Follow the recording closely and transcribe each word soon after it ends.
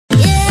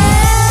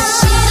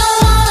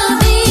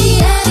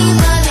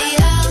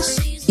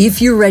If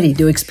you're ready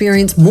to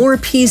experience more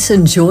peace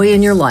and joy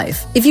in your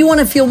life, if you want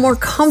to feel more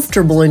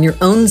comfortable in your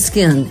own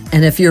skin,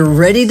 and if you're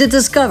ready to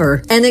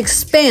discover and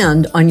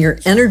expand on your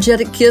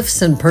energetic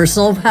gifts and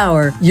personal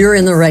power, you're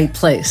in the right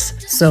place.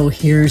 So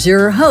here's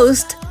your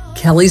host,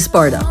 Kelle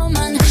Sparta.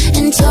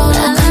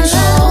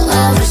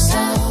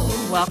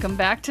 Welcome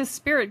back to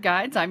Spirit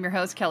Guides. I'm your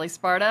host, Kelle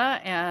Sparta,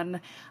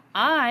 and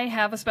I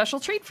have a special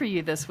treat for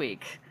you this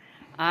week.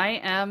 I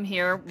am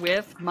here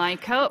with my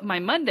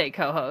Monday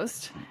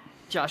co-host,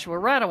 Joshua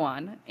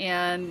Radewan,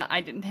 and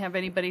I didn't have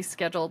anybody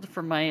scheduled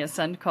for my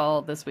Ascend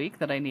call this week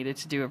that I needed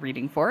to do a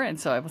reading for, and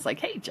so I was like,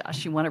 hey,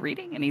 Josh, you want a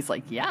reading? And he's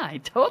like, yeah, I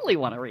totally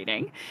want a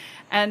reading.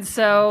 And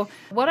so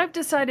what I've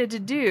decided to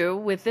do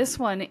with this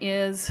one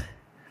is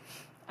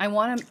I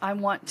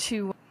want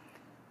you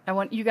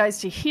guys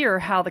to hear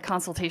how the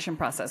consultation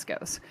process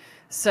goes.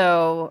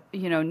 So,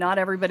 not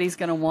everybody's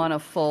going to want a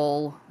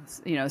full,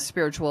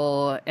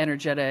 spiritual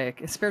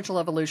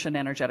evolution,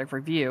 energetic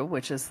review,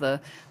 which is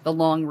the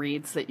long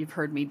reads that you've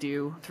heard me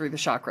do through the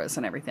chakras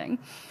and everything.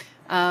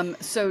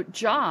 So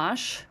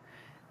Josh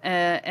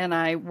and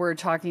I were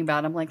talking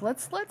about, I'm like,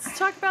 let's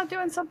talk about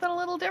doing something a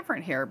little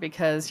different here,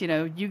 because,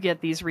 you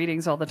get these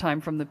readings all the time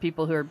from the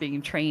people who are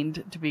being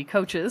trained to be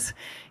coaches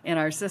in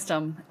our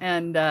system.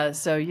 And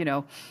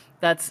so,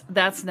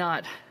 that's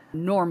not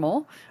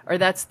normal, or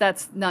that's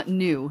not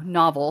new.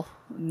 Novel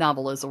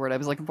is the word I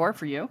was looking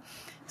for you.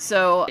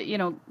 So,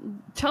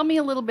 tell me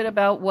a little bit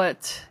about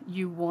what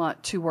you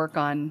want to work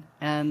on,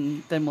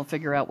 and then we'll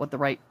figure out what the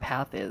right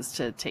path is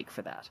to take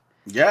for that.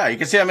 Yeah, you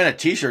can see I'm in a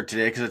t-shirt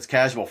today because it's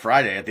Casual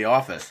Friday at the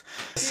office.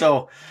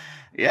 So,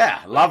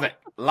 yeah, love it.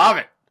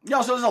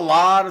 So there's a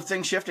lot of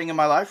things shifting in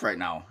my life right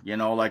now.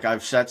 Like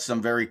I've set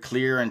some very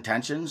clear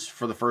intentions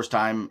for the first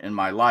time in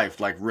my life,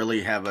 like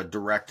really have a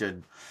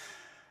directed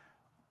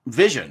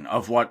vision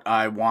of what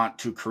I want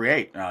to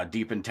create,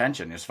 deep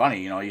intention. It's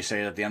funny, you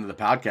say it at the end of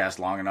the podcast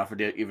long enough,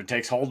 it even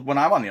takes hold when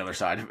I'm on the other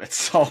side of it.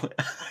 So,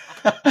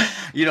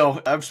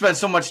 I've spent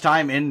so much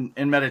time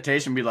in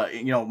meditation, be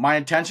like, my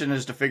intention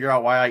is to figure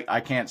out why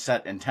I can't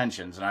set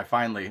intentions. And I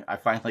finally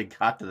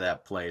got to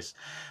that place.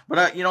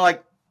 But,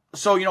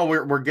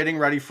 we're getting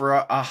ready for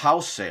a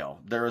house sale.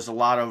 There is a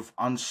lot of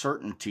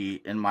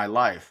uncertainty in my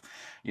life.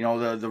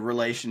 The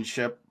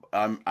relationship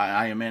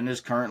I am in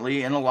is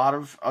currently in a lot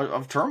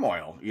of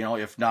turmoil,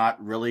 if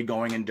not really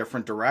going in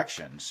different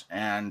directions.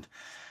 And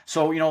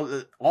so,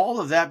 all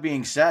of that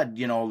being said,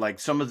 like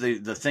some of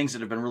the things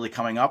that have been really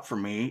coming up for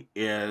me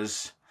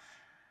is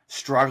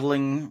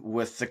struggling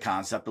with the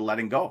concept of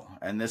letting go.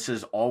 And this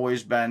has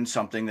always been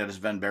something that has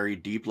been very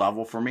deep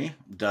level for me,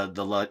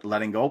 the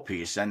letting go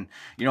piece. And,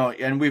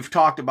 and we've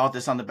talked about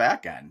this on the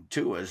back end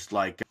too, is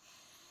like,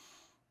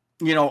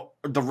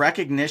 the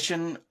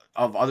recognition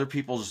of other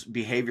people's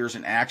behaviors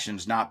and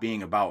actions not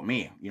being about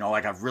me.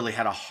 Like I've really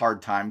had a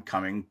hard time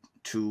coming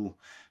to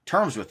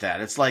terms with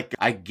that. It's like,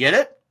 I get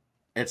it.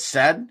 It's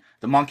said,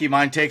 the monkey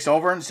mind takes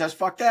over and says,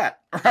 fuck that.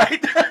 Right.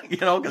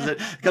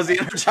 Because the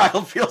inner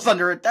child feels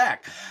under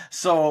attack.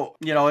 So,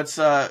 it's,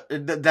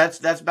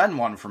 that's been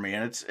one for me.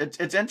 And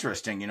it's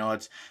interesting.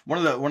 It's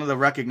one of the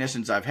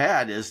recognitions I've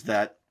had is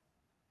that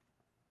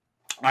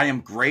I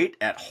am great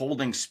at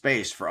holding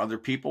space for other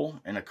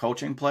people in a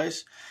coaching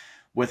place.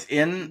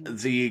 Within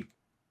the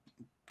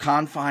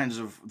confines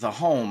of the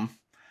home,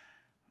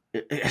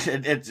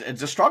 it's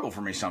a struggle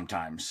for me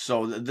sometimes.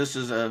 So this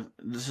is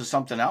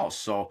something else.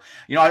 So,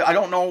 I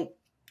don't know,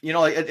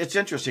 it's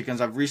interesting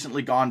because I've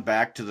recently gone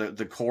back to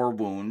the core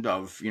wound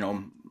of,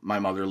 my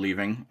mother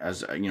leaving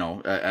as,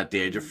 at the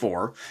age of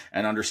 4,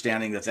 and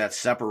understanding that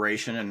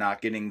separation and not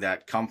getting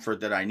that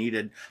comfort that I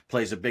needed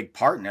plays a big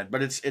part in it.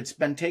 But it's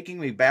been taking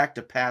me back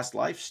to past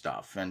life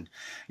stuff. And,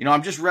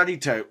 I'm just ready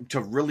to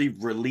really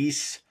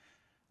release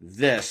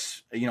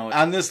this,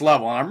 on this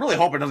level. And I'm really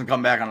hoping it doesn't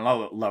come back on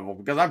another level,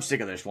 because I'm sick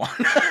of this one.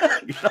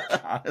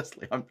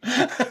 Honestly,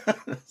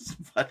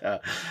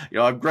 but,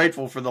 I'm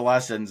grateful for the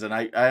lessons, and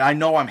I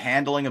know I'm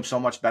handling them so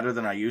much better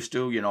than I used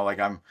to, like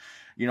I'm,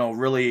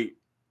 really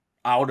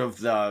out of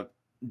the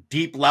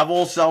deep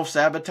level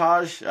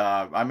self-sabotage.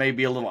 I may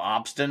be a little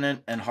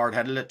obstinate and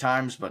hard-headed at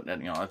times, but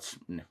that's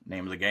the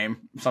name of the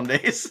game some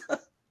days.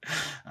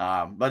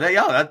 But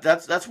yeah,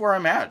 that's where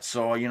I'm at.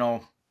 So, what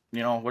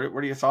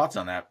are your thoughts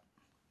on that?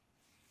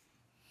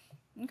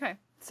 Okay.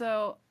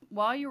 So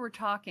while you were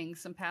talking,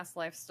 some past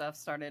life stuff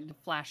started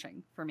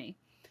flashing for me.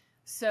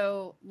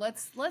 So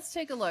let's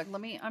take a look.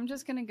 I'm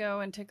just going to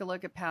go and take a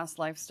look at past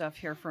life stuff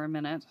here for a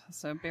minute.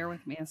 So bear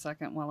with me a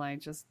second while I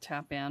just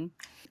tap in,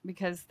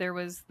 because there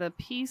was the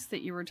piece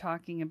that you were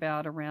talking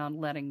about around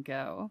letting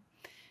go.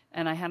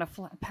 And I had a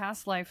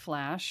past life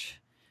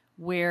flash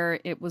where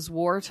it was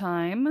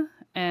wartime,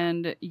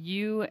 and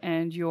you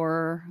and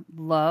your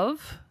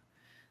love,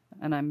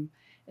 and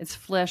it's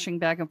flashing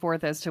back and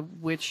forth as to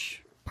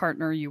which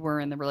partner you were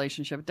in the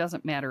relationship. It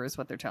doesn't matter is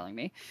what they're telling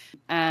me.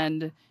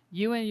 And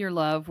you and your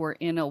love were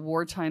in a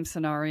wartime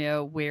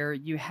scenario where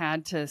you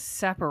had to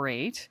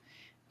separate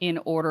in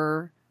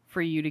order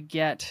for you to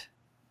get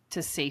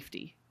to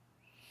safety.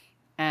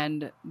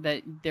 And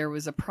that there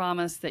was a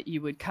promise that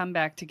you would come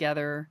back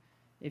together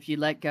if you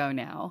let go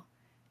now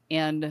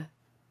and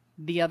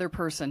the other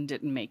person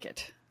didn't make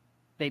it,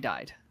 they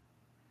died.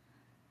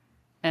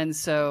 And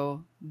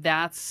so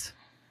that's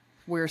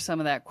where some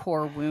of that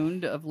core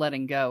wound of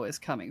letting go is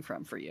coming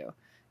from for you.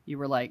 You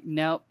were like,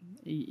 nope,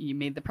 you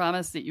made the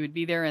promise that you would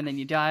be there and then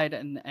you died,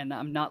 and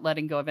I'm not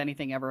letting go of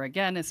anything ever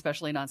again,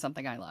 especially not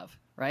something I love,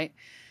 right?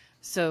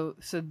 So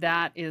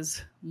that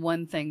is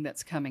one thing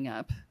that's coming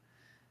up.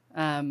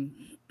 And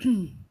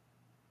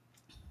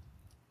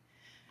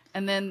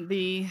then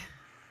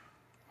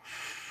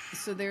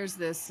there's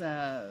this,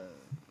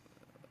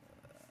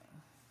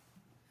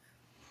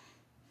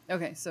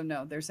 okay, so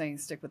no, they're saying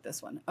stick with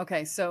this one.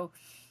 Okay, so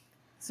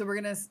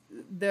we're going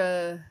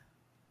to,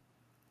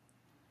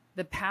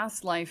 the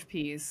past life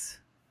piece,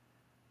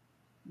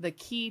 the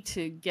key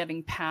to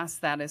getting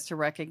past that is to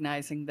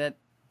recognizing that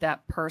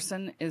that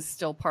person is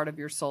still part of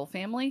your soul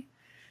family.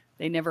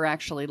 They never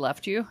actually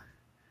left you.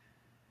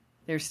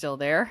 They're still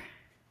there.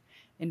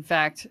 In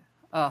fact,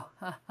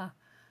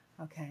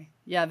 okay.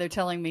 Yeah, they're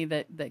telling me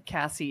that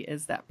Cassie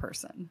is that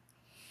person.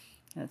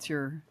 That's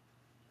your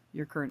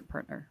current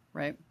partner,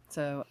 right?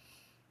 So,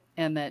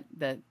 and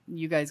that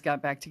you guys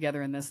got back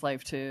together in this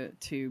life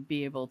to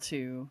be able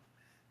to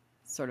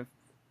sort of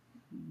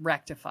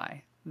rectify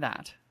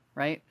that,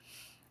 right?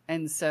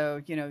 And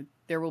so,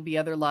 there will be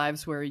other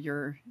lives where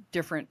you're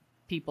different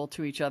people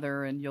to each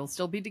other and you'll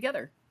still be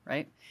together,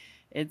 right?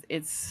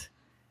 It's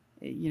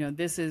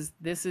this is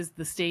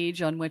the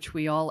stage on which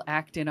we all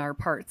act in our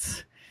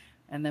parts,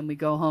 and then we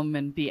go home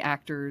and be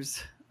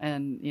actors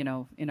and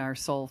in our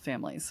soul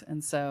families.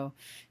 And so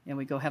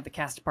we go have the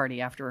cast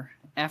party after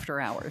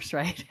hours,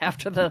 right?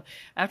 after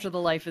the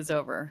life is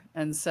over.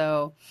 And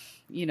so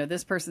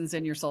this person's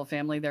in your soul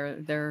family.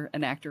 They're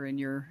an actor in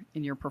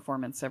your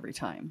performance every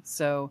time.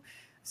 So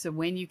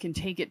when you can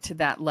take it to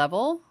that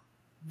level,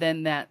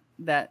 then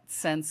that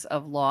sense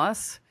of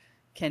loss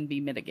can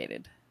be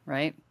mitigated,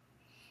 right?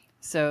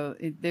 So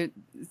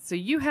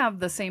you have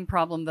the same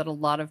problem that a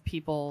lot of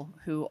people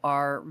who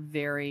are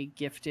very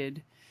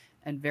gifted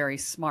and very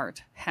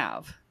smart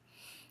have.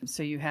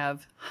 So you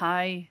have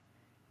high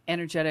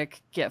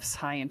energetic gifts,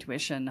 high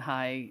intuition,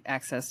 high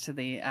access to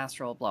the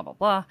astral, blah, blah,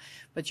 blah,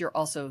 but you're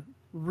also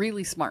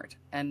really smart,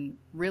 and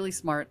really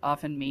smart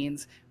often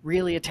means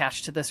really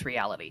attached to this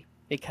reality,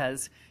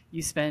 because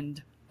you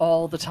spend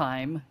all the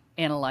time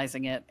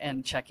analyzing it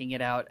and checking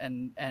it out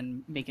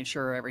and making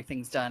sure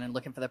everything's done and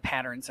looking for the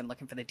patterns and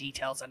looking for the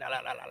details and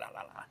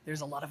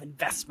There's a lot of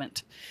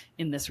investment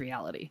in this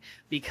reality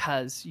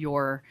because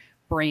your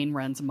brain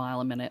runs a mile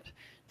a minute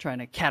trying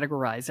to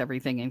categorize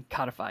everything and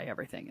codify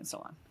everything and so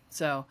on.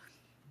 So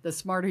the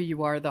smarter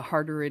you are, the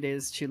harder it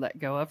is to let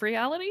go of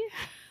reality.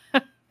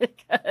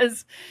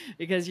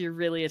 because you're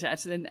really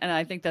attached. And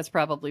I think that's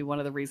probably one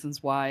of the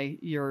reasons why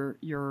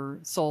your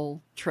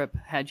soul trip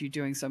had you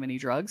doing so many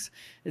drugs,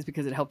 is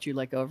because it helped you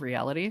let go of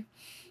reality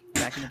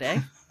back in the day.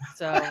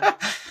 So,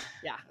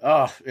 yeah.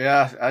 Oh,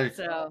 yeah.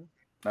 That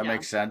yeah.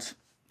 makes sense.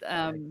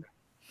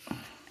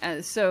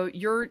 So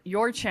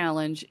your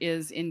challenge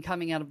is in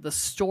coming out of the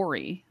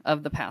story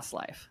of the past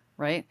life,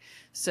 right?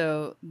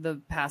 So the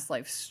past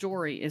life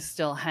story is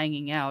still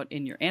hanging out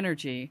in your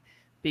energy,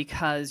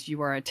 because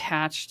you are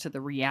attached to the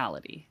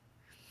reality.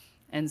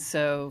 And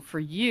so for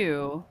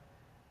you,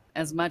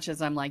 as much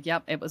as I'm like,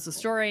 yep, it was a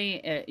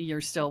story,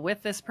 you're still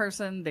with this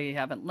person, they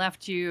haven't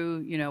left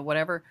you,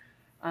 whatever,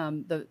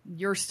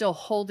 you're still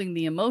holding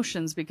the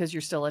emotions because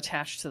you're still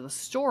attached to the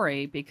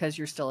story, because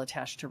you're still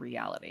attached to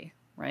reality,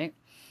 right?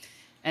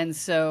 And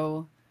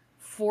so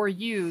for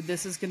you,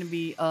 this is going to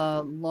be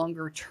a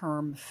longer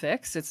term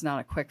fix. It's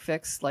not a quick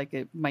fix like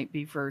it might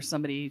be for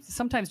somebody.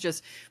 Sometimes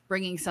just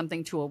bringing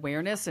something to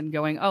awareness and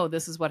going, oh,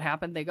 this is what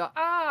happened. They go,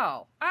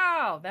 oh,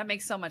 that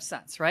makes so much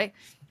sense, right?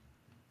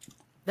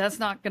 That's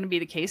not going to be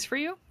the case for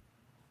you.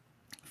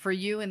 For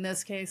you in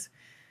this case,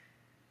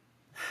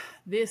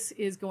 this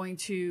is going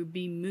to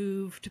be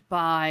moved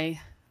by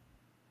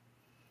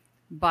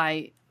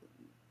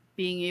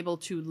being able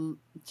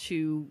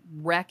to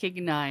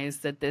recognize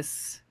that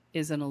this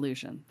is an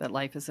illusion, that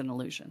life is an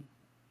illusion.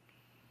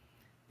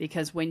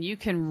 Because when you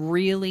can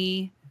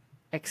really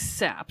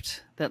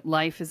accept that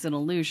life is an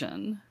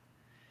illusion,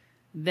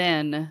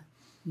 then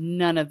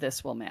none of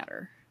this will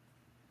matter,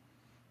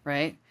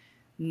 right?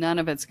 None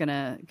of it's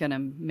gonna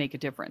make a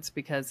difference,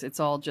 because it's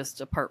all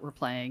just a part we're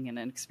playing and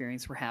an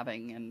experience we're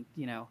having, and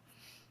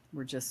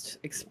we're just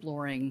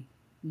exploring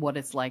what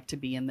it's like to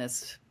be in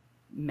this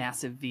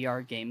massive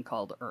VR game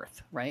called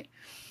Earth, right?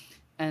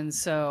 And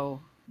so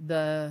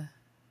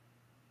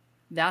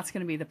that's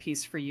going to be the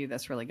piece for you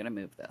that's really going to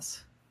move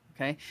this.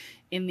 Okay.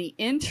 In the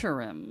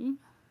interim,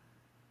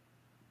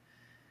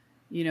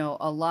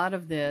 a lot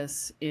of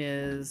this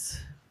is,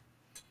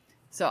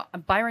 so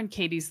Byron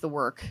Katie's The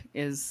Work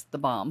is the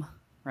bomb,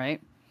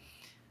 right?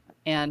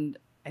 And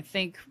I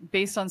think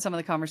based on some of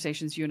the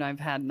conversations you and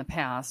I've had in the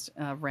past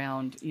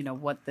around,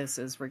 what this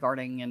is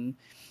regarding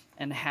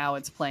and how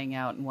it's playing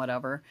out and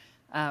whatever,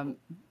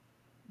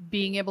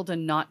 being able to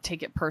not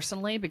take it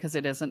personally, because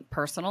it isn't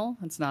personal.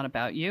 It's not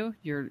about you.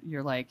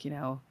 You're like,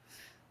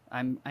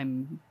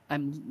 I'm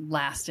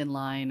last in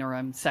line, or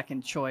I'm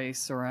second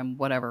choice, or I'm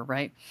whatever,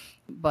 right?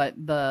 But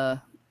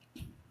the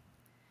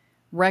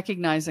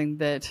recognizing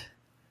that,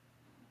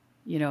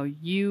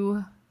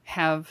 you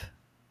have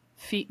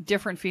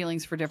different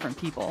feelings for different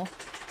people,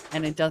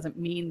 and it doesn't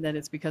mean that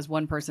it's because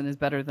one person is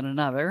better than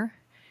another.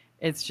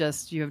 It's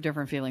just you have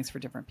different feelings for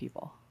different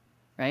people,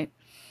 right?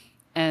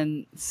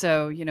 And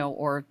so,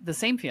 or the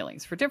same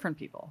feelings for different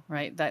people,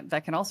 right?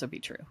 That can also be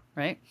true,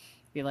 right?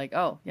 Be like,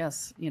 oh,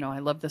 yes, I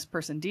love this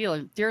person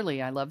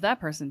dearly. I love that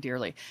person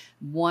dearly.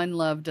 One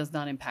love does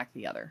not impact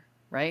the other,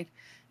 right?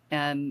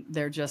 And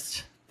they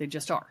just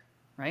are,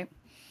 right?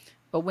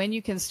 But when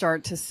you can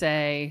start to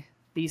say,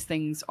 these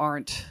things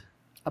aren't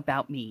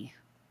about me,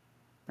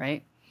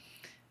 right?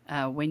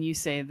 When you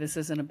say this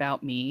isn't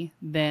about me,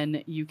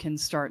 then you can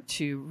start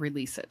to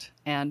release it.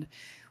 And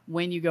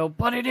when you go,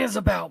 but it is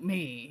about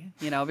me,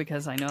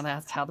 because I know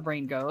that's how the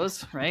brain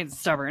goes, right? It's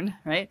stubborn,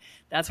 right?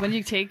 That's when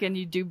you take and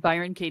you do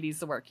Byron Katie's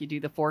the work. You do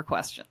the 4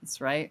 questions,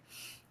 right?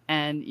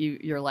 And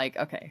you're like,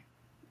 okay,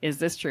 is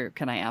this true?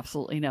 Can I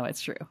absolutely know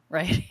it's true,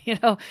 right?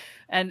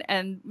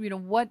 And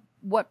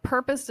what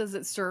purpose does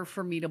it serve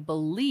for me to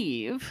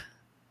believe?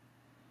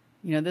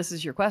 This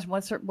is your question.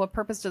 What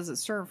purpose does it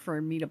serve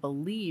for me to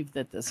believe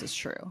that this is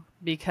true?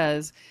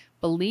 Because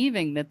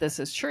believing that this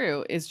is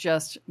true is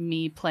just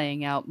me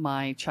playing out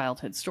my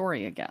childhood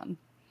story again.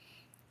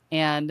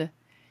 And,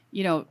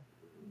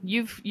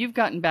 you've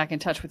gotten back in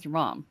touch with your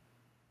mom.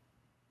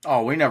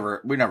 Oh, we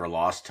never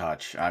lost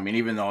touch. I mean,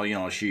 even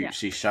though,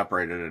 she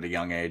separated at a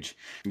young age,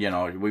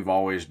 we've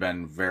always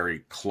been very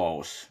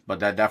close, but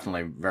that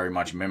definitely very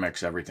much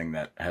mimics everything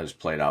that has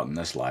played out in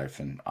this life,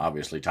 and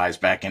obviously ties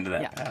back into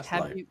that past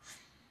life.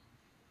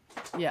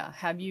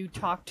 Have you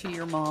talked to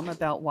your mom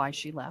about why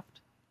she left?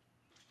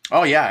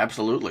 Oh, yeah,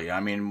 absolutely.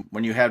 I mean,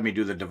 when you had me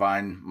do the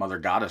Divine Mother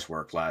Goddess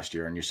work last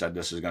year, and you said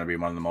this is going to be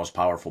one of the most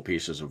powerful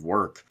pieces of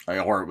work,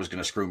 or it was going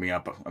to screw me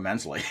up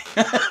immensely.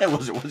 It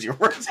was your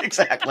words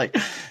exactly.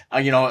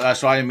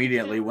 So I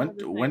immediately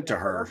went to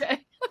her. Okay.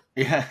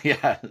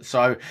 Yeah.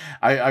 So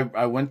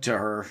I went to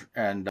her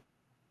and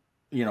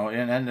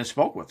and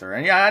spoke with her,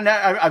 and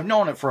I've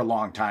known it for a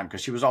long time because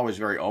she was always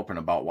very open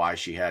about why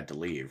she had to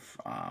leave.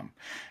 And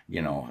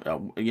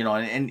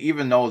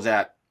even though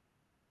that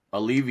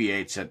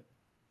alleviates it.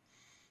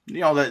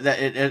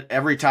 That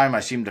every time I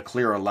seem to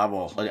clear a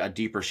level, a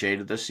deeper shade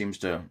of this seems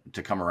to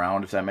come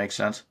around, if that makes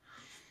sense.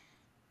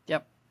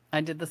 Yep.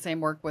 I did the same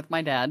work with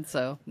my dad,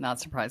 so not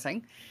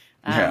surprising.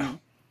 Yeah.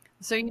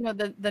 So,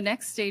 the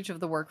next stage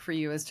of the work for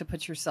you is to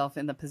put yourself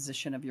in the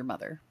position of your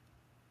mother,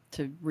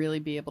 to really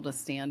be able to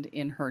stand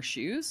in her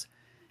shoes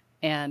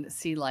and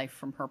see life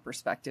from her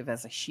perspective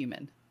as a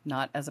human,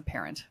 not as a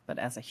parent, but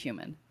as a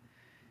human.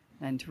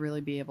 And to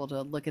really be able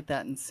to look at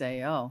that and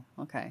say, oh,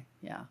 okay,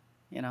 yeah.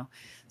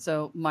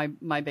 So my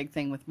big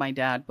thing with my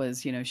dad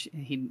was,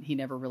 he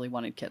never really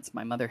wanted kids.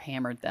 My mother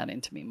hammered that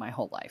into me my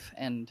whole life.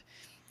 And,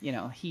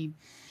 he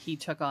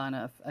took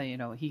on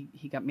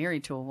he got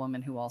married to a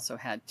woman who also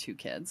had 2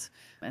 kids.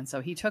 And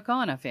so he took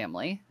on a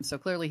family. So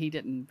clearly he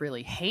didn't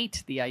really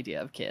hate the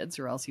idea of kids,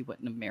 or else he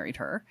wouldn't have married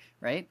her.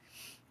 Right.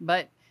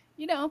 But,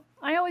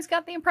 I always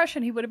got the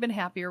impression he would have been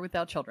happier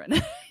without children,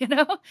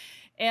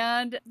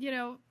 and,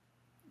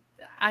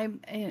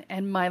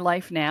 in my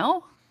life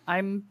now,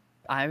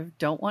 I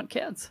don't want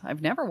kids.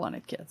 I've never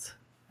wanted kids,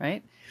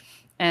 right?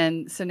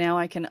 And so now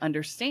I can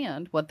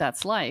understand what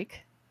that's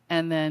like.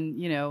 And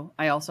then,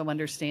 I also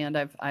understand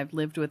I've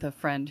lived with a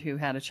friend who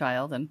had a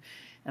child, and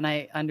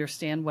I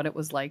understand what it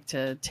was like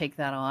to take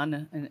that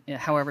on,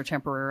 however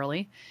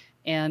temporarily,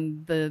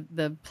 and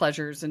the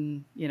pleasures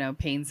and,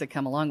 pains that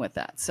come along with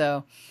that.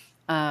 So,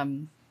 I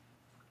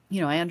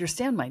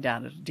understand my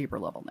dad at a deeper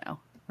level now,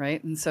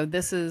 right? And so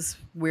this is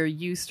where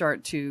you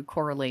start to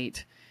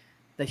correlate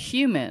the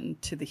human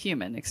to the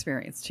human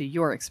experience, to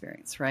your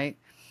experience, right?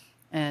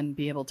 And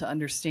be able to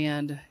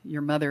understand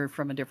your mother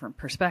from a different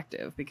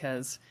perspective,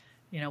 because,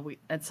 we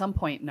at some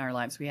point in our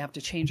lives, we have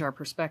to change our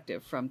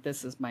perspective from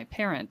this is my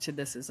parent to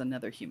this is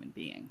another human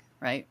being,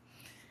 right?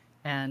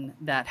 And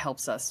that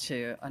helps us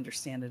to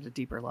understand at a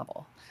deeper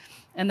level.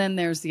 And then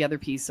there's the other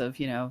piece of,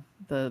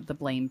 the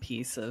blame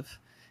piece and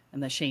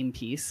the shame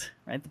piece,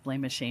 right? The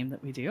blame and shame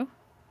that we do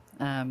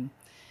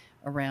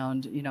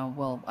around,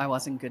 well, I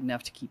wasn't good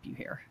enough to keep you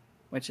here,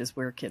 which is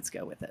where kids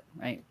go with it,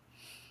 right?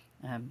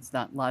 It's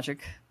not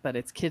logic, but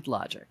it's kid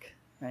logic,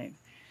 right?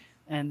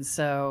 And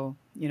so,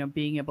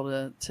 being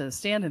able to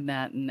stand in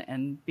that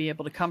and be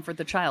able to comfort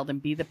the child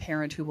and be the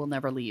parent who will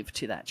never leave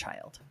to that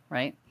child,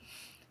 right?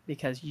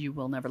 Because you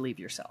will never leave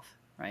yourself,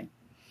 right?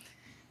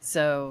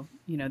 So,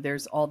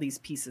 there's all these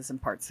pieces and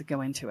parts that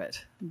go into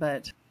it.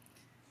 But,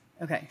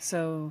 okay,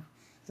 so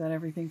is that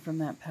everything from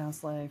that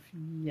past life?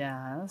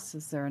 Yes.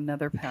 Is there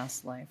another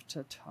past life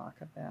to talk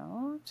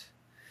about?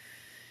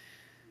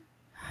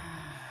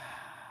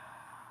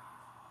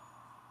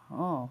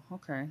 Oh,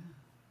 okay.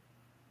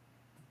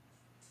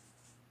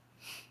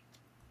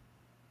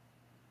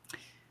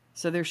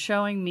 So they're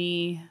showing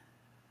me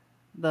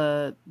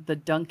the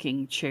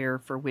dunking chair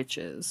for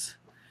witches.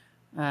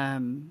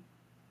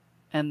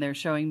 and they're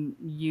showing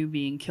you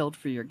being killed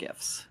for your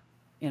gifts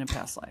in a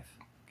past life.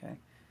 Okay.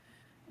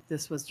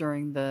 This was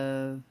during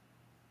the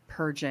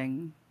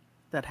purging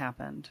that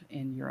happened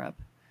in Europe.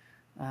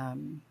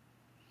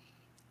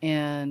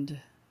 And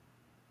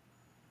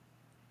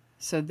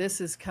so this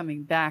is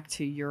coming back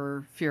to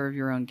your fear of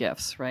your own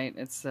gifts, right?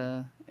 It's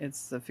the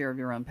fear of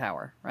your own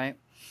power, right?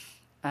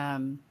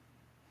 Now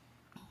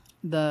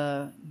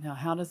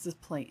how does this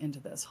play into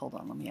this? Hold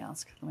on, let me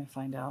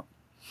find out.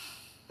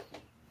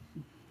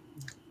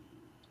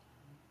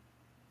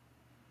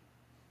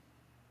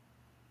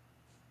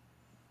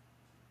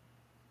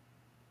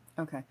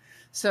 Okay.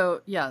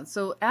 So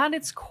at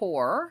its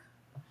core,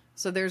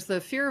 so there's the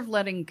fear of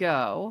letting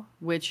go,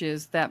 which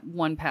is that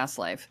one past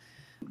life.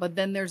 But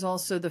then there's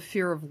also the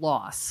fear of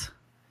loss,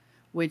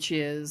 which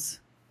it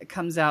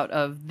comes out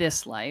of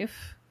this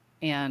life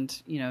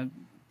and,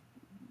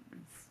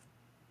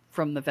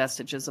 from the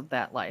vestiges of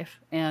that life.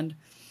 And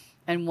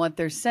what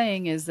they're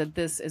saying is that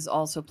this is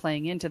also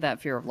playing into that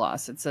fear of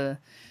loss. It's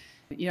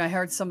I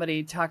heard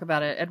somebody talk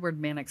about it. Edward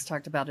Mannix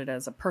talked about it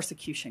as a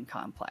persecution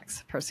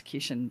complex.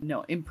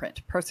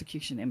 Imprint.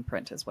 Persecution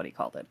imprint is what he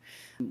called it,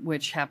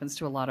 which happens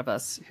to a lot of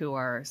us who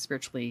are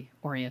spiritually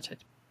oriented.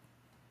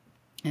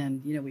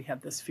 And, we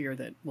have this fear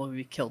that we'll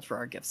be killed for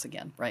our gifts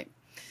again, right?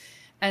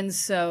 And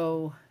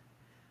so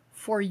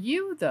for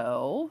you,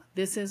 though,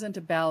 this isn't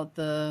about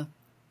the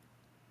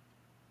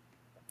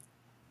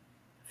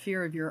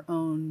fear of your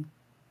own,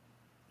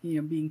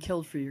 being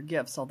killed for your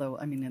gifts. Although,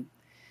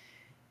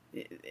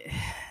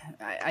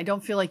 I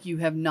don't feel like you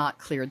have not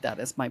cleared that,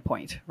 is my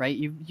point, right?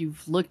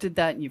 You've looked at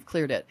that and you've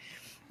cleared it.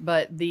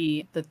 But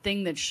the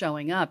thing that's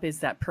showing up is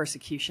that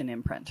persecution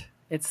imprint.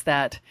 It's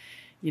that,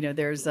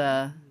 there's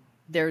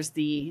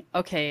the,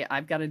 okay,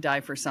 I've got to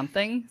die for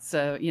something.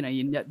 So,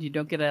 you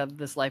don't get out of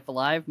this life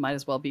alive. Might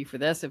as well be for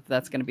this. If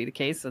that's going to be the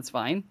case, that's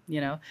fine,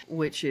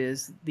 which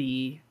is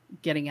the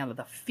getting out of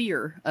the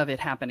fear of it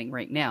happening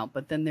right now.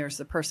 But then there's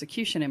the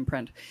persecution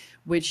imprint,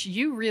 which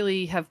you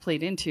really have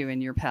played into in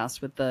your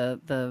past with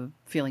the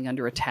feeling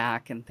under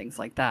attack and things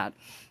like that.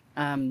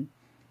 And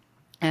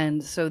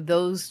so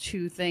those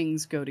two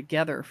things go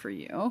together for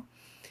you.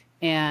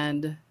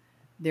 And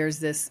there's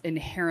this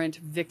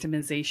inherent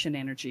victimization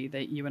energy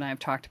that you and I have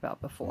talked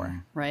about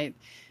before, right?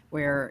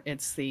 Where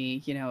it's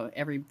the,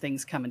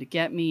 everything's coming to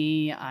get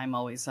me. I'm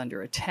always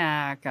under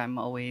attack. I'm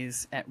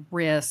always at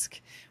risk.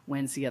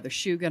 When's the other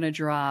shoe going to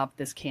drop?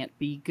 This can't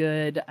be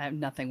good.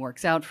 Nothing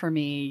works out for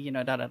me,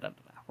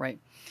 right?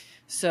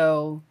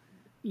 So,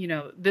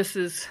 this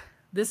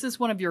is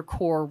one of your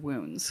core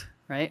wounds,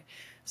 right?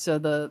 So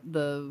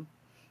the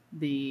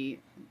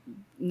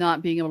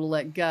not being able to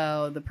let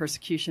go, the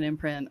persecution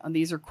imprint,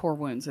 these are core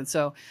wounds. And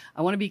so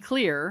I want to be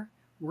clear.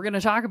 We're going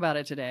to talk about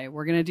it today.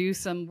 We're going to do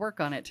some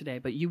work on it today,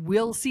 but you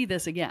will see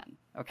this again.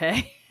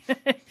 Okay.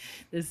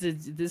 This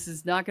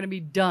is not going to be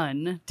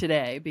done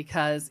today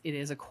because it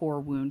is a core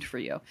wound for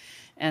you.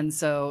 And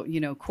so,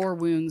 core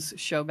wounds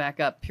show back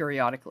up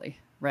periodically,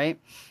 right?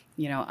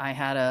 I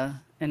had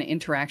an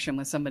interaction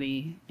with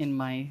somebody in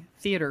my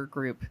theater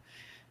group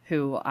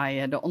who I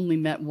had only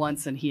met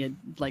once, and he had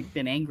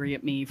been angry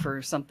at me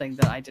for something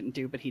that I didn't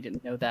do, but he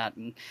didn't know that.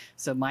 And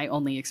so my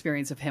only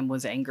experience of him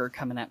was anger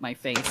coming at my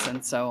face.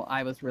 And so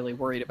I was really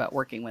worried about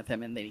working with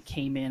him. And then he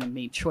came in and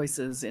made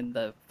choices in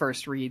the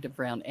first read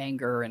around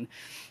anger, and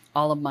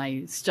all of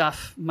my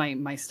stuff,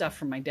 my stuff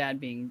from my dad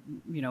being,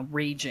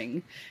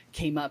 raging,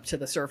 came up to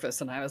the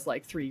surface. And I was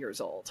like 3 years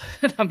old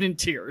and I'm in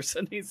tears.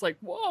 And he's like,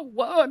 whoa,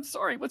 I'm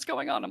sorry. What's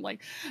going on? I'm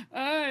like,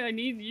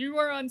 you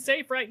are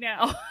unsafe right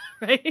now.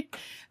 Right.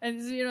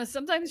 And,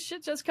 sometimes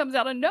shit just comes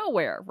out of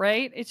nowhere,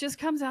 right? It just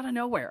comes out of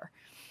nowhere.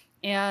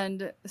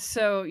 And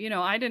so,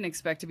 I didn't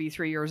expect to be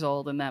 3 years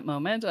old in that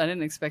moment. I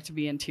didn't expect to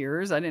be in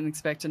tears. I didn't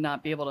expect to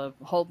not be able to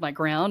hold my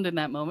ground in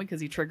that moment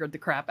because he triggered the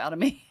crap out of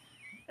me.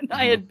 And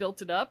I had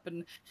built it up.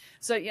 And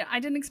so, I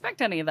didn't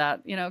expect any of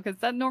that, because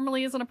that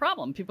normally isn't a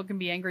problem. People can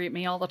be angry at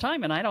me all the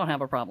time and I don't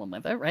have a problem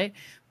with it. Right.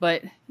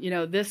 But,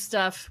 this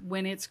stuff,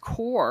 when it's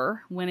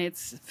core, when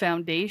it's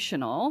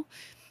foundational,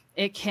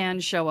 it can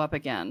show up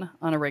again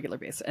on a regular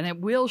basis, and it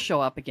will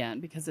show up again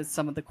because it's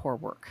some of the core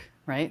work.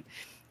 Right.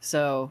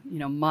 So,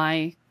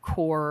 my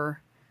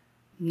core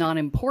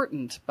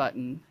non-important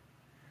button,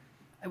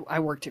 I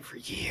worked it for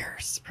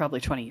years,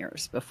 probably 20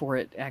 years before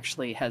it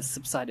actually has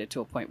subsided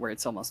to a point where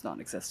it's almost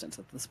non-existent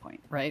at this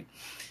point, right?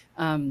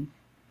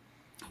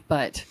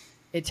 But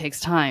it takes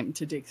time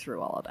to dig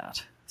through all of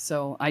that.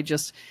 So I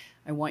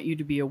want you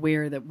to be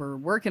aware that we're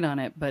working on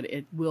it, but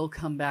it will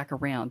come back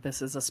around.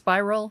 This is a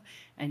spiral,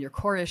 and your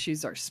core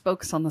issues are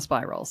spokes on the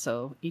spiral.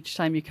 So each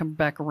time you come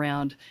back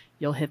around,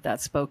 you'll hit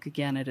that spoke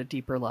again at a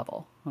deeper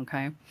level,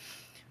 okay?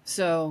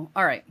 So,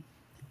 all right.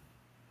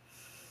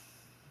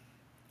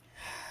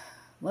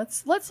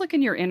 Let's look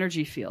in your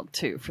energy field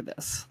too for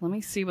this. Let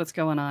me see what's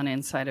going on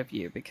inside of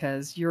you,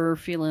 because you're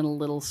feeling a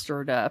little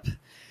stirred up.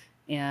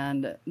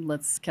 And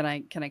can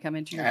I come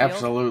into your field?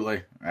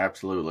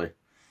 Absolutely.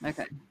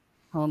 Okay.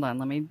 Hold on.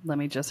 Let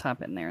me just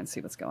hop in there and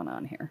see what's going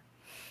on here.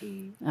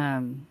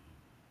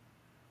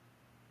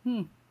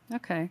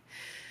 Okay.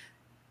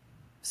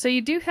 So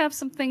you do have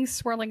some things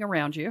swirling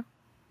around you.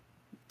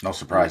 No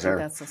surprise there.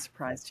 That's a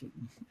surprise to you.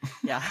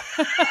 Yeah.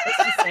 I was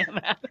just saying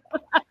that.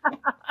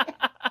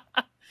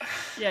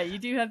 Yeah, you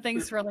do have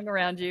things swirling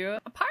around you.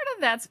 A part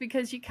of that's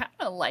because you kind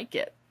of like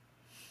it.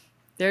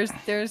 There's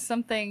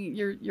something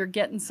you're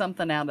getting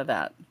something out of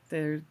that.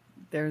 There's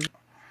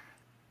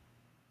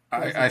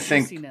I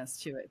think juiciness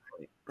to it.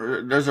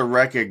 there's a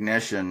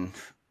recognition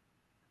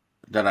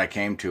that I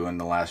came to in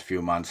the last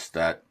few months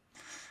that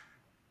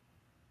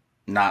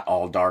not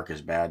all dark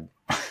is bad,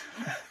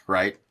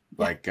 right?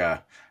 Like,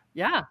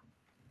 yeah.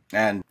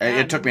 And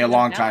it took me a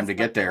long time to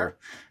get there.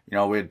 You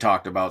know, we had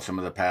talked about some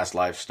of the past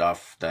life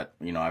stuff that,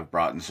 you know, I've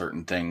brought in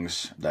certain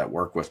things that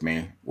work with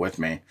me.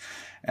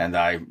 And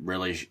I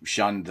really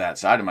shunned that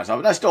side of myself.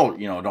 And I still,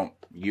 you know, don't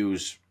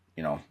use,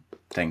 you know,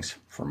 things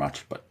for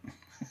much, but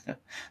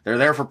they're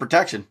there for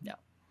protection. Yeah.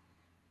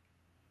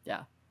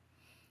 Yeah.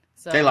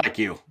 So they like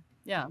you.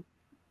 Yeah.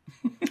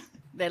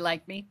 They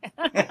like me.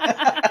 Well,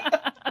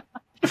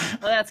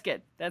 that's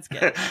good. That's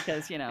good.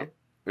 Because, you know.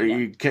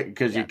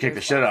 Because you kick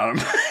the shit out of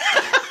them.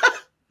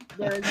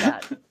 There is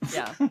that.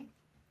 Yeah.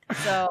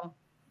 So,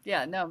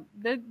 yeah, no,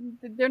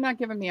 they're not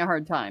giving me a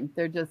hard time.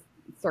 They're just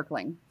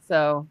circling.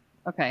 So,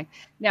 okay.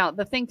 Now,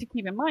 the thing to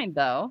keep in mind,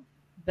 though,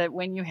 that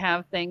when you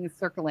have things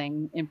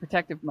circling in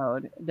protective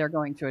mode, they're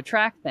going to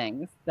attract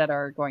things that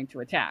are going to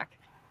attack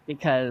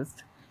because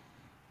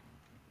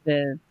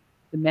the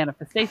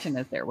manifestation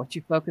is there. What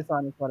you focus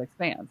on is what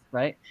expands,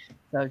 right?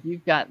 So if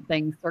you've got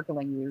things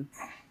circling you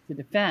to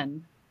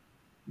defend,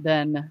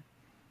 then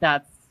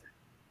that's,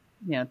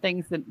 you know,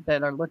 things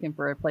that are looking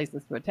for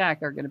places to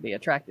attack are going to be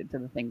attracted to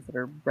the things that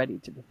are ready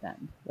to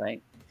defend,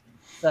 right?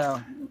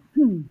 So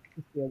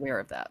just be aware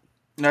of that.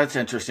 That's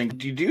interesting.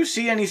 Did you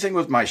see anything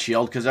with my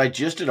shield? Because I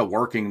just did a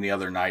working the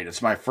other night.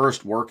 It's my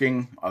first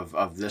working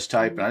of this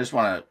type, and I just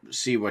want to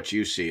see what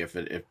you see, if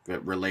it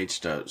relates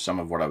to some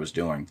of what I was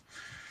doing.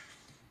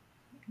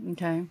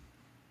 Okay.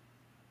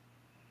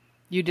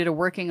 You did a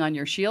working on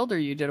your shield, or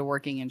you did a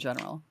working in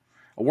general?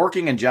 A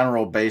working in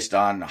general based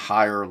on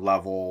higher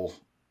level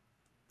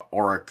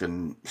auric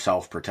and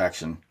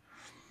self-protection.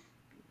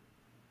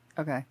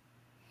 Okay.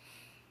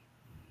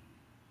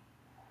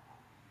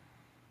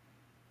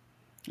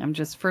 I'm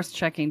just first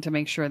checking to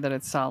make sure that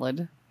it's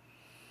solid.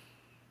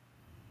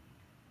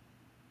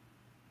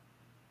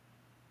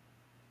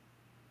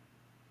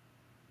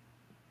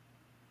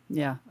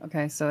 Yeah,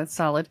 okay, so it's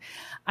solid.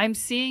 I'm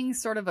seeing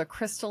sort of a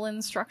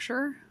crystalline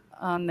structure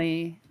on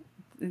the,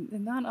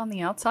 not on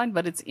the outside,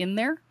 but it's in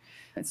there.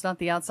 It's not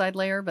the outside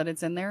layer, but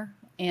it's in there.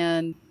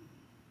 And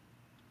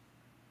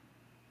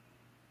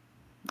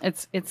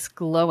it's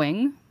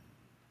glowing.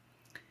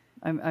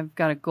 I've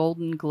got a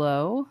golden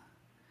glow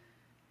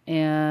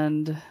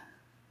and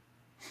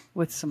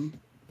with some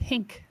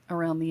pink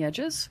around the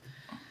edges.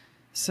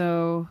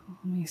 So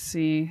let me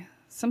see.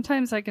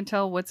 Sometimes I can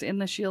tell what's in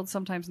the shield,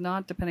 sometimes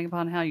not, depending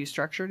upon how you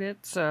structured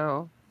it.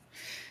 So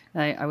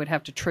I would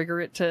have to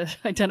trigger it to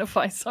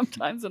identify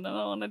sometimes, and I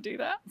don't want to do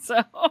that.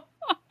 So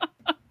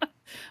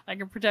I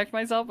can protect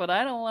myself, but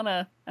I don't want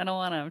to.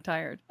 I'm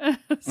tired.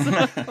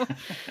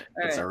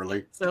 It's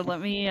early. So let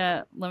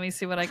me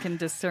see what I can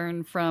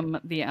discern from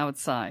the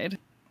outside.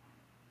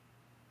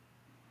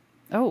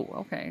 Oh,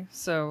 okay.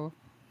 So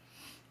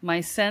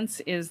my sense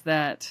is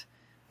that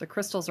the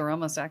crystals are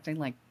almost acting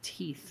like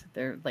teeth.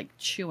 They're like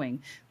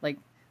chewing. Like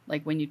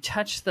when you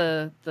touch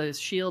the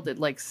shield, it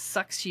like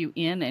sucks you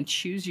in and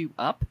chews you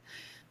up.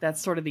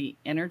 That's sort of the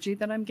energy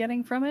that I'm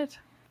getting from it.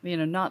 You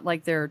know, not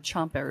like they're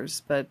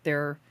chompers, but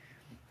they're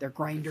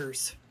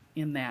grinders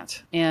in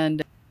that.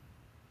 And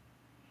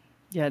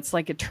yeah, it's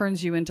like it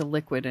turns you into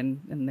liquid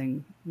and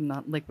then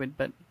not liquid,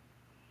 but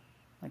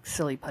like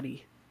silly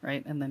putty,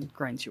 right? And then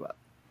grinds you up.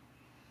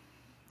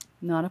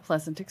 Not a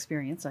pleasant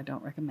experience. I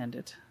don't recommend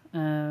it.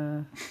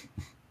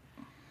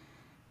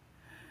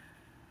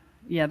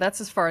 Yeah, that's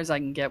as far as I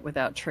can get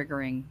without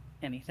triggering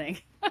anything.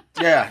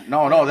 Yeah,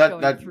 no,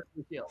 that through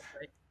the field,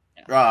 right?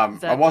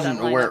 Yeah. I wasn't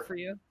aware. For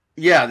you?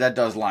 Yeah, that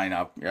does line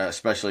up. Yeah,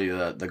 especially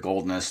the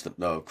goldness,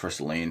 the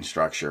crystalline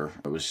structure.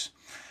 It was,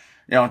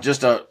 you know,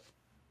 just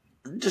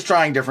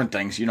trying different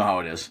things. You know how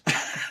it is,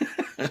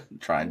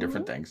 trying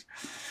different things.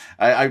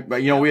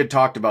 You know, we had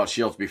talked about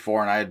shields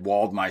before, and I had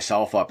walled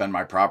myself up and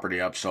my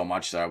property up so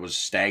much that I was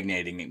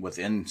stagnating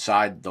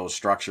inside those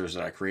structures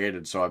that I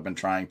created. So I've been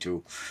trying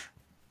to,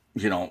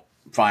 you know,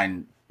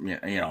 find, you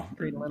know,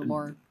 create a little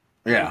more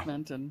yeah,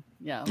 movement and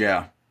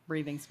yeah,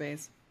 breathing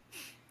space.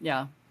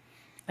 Yeah,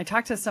 I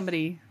talked to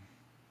somebody.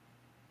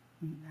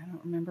 I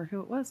don't remember who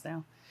it was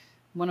now.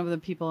 One of the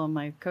people on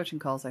my coaching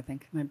calls. I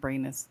think my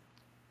brain is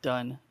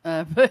done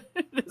but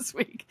this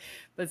week.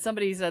 But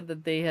somebody said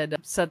that they had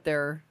set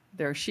their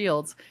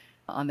shields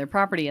on their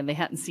property and they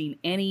hadn't seen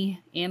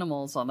any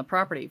animals on the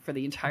property for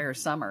the entire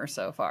summer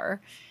so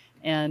far.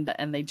 And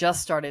they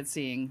just started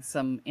seeing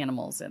some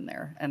animals in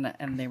there. And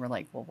they were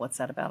like, well, what's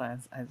that about? I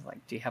was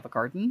like, do you have a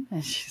garden?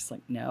 And she's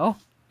like, no.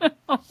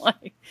 I'm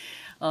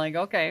like,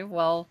 okay,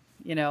 well,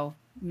 you know,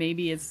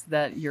 maybe it's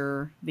that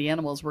the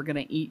animals were going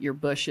to eat your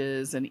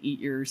bushes and eat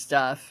your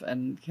stuff.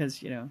 And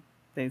because, you know,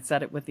 They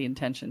set it with the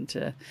intention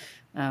to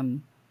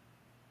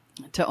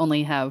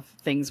only have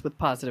things with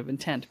positive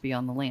intent be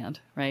on the land,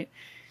 right?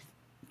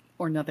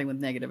 Or nothing with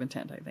negative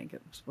intent, I think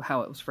it was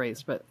how it was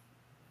phrased. But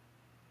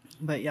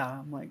yeah,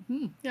 I'm like,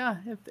 yeah,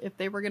 if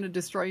they were going to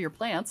destroy your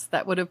plants,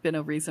 that would have been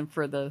a reason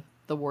for the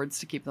wards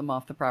to keep them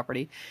off the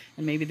property.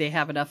 And maybe they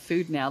have enough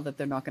food now that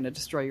they're not going to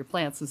destroy your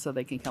plants, and so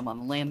they can come on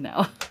the land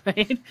now,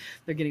 right?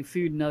 They're getting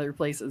food in other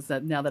places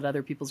that now that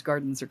other people's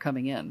gardens are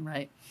coming in,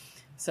 right?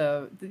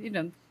 So,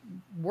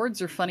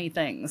 words are funny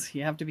things.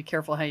 You have to be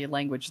careful how you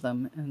language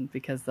them, and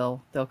because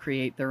they'll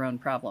create their own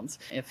problems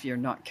if you're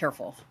not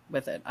careful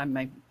with it.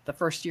 The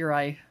first year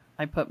I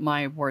put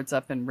my words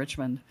up in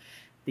Richmond,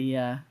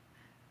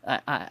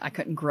 I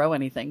couldn't grow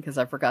anything because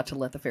I forgot to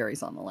let the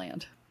fairies on the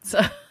land.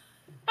 So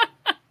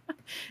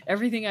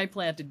everything I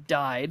planted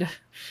died,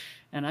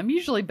 and I'm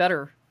usually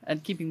better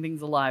at keeping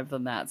things alive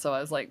than that. So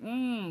I was like,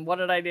 what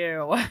did I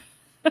do?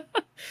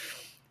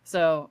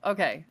 So,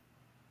 okay,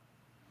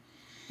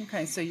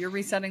 so you're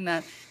resetting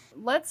that.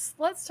 Let's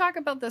talk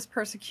about this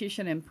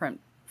persecution imprint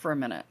for a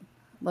minute.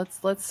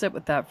 Let's sit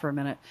with that for a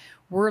minute.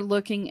 We're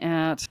looking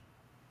at,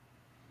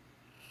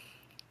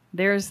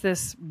 there's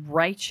this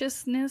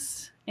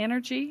righteousness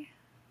energy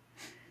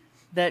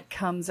that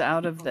comes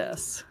out of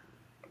this.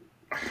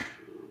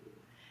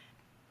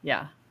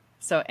 Yeah.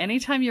 So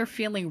anytime you're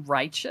feeling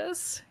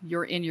righteous,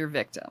 you're in your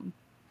victim.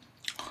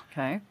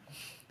 Okay.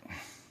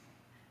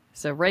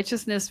 So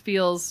righteousness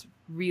feels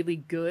really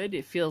good.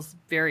 It feels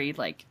very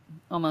like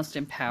almost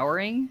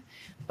empowering,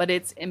 but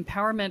it's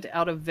empowerment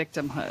out of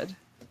victimhood.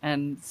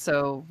 And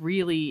so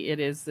really it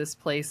is this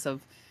place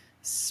of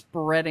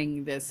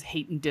spreading this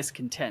hate and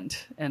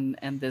discontent and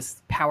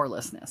this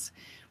powerlessness.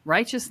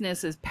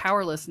 Righteousness is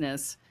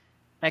powerlessness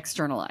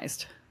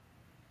externalized.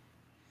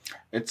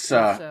 It's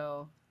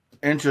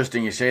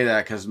interesting you say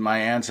that, because my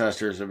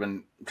ancestors have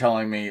been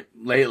telling me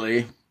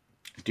lately,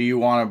 do you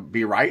want to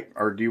be right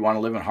or do you want to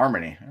live in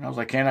harmony? And I was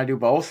like, can I do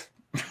both?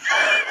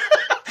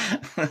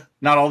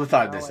 Not all the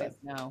time, they said.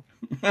 No.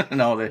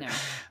 No, they,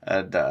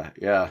 and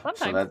yeah. Sometimes,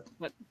 so that,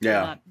 but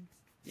yeah. not,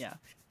 yeah.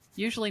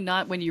 Usually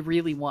not when you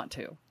really want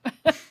to.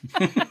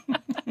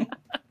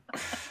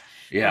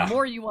 Yeah. The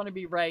more you want to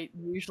be right,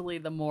 usually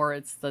the more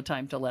it's the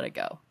time to let it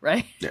go,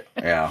 right?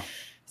 Yeah.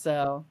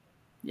 So,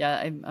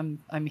 yeah,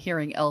 I'm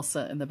hearing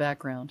Elsa in the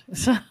background.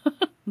 So,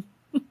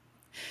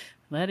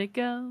 let it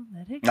go,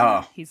 let it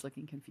go. Oh. He's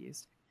looking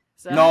confused.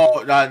 So,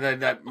 No,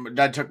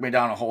 that took me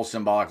down a whole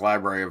symbolic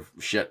library of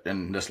shit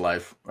in this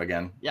life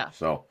again. Yeah.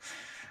 So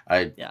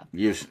so,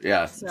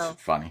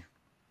 it's funny.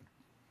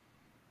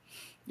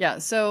 Yeah.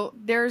 So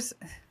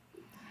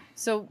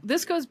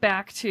this goes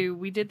back to,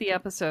 we did the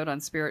episode on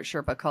Spirit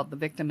Sherpa called The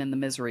Victim in the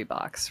Misery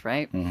Box,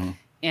 right? Mm-hmm.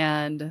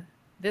 And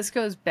this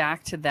goes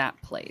back to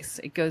that place.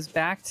 It goes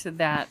back to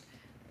that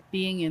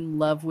being in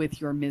love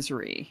with your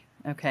misery.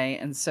 Okay.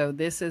 And so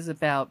this is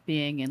about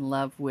being in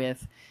love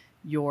with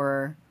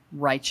your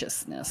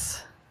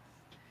righteousness.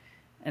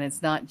 And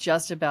it's not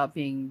just about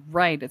being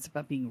right, it's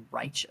about being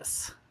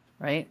righteous,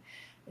 right?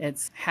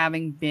 It's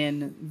having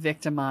been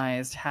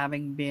victimized,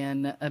 having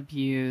been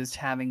abused,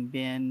 having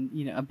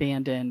been,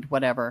 abandoned,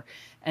 whatever,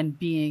 and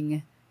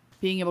being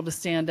able to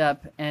stand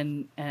up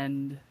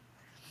and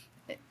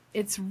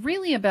it's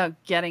really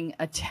about getting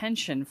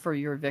attention for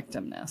your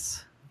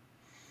victimness,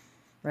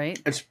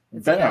 right? It's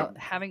about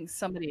having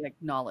somebody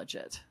acknowledge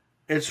it.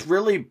 It's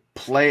really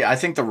I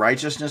think the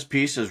righteousness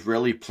piece has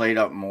really played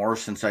up more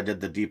since I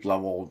did the deep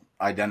level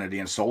identity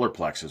and solar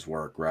plexus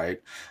work,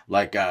 right?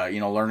 Like,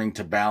 learning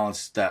to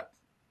balance that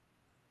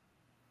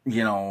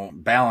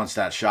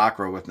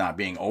chakra with not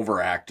being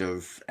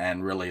overactive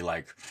and really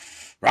like,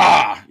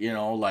 I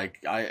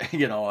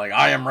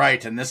am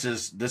right. And this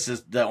is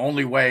the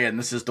only way. And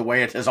this is the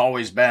way it has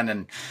always been.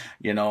 And,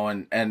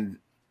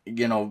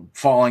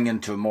 falling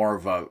into more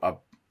of a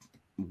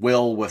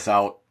will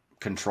without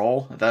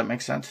control. If that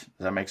makes sense. Does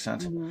that make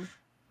sense? Mm-hmm.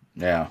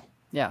 Yeah.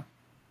 Yeah.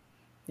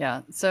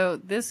 Yeah. So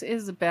this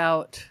is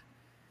about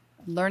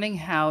learning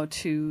how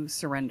to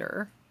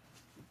surrender.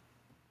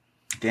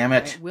 Damn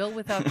it. Right? Will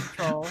without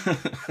control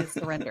is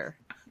surrender.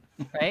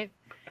 Right?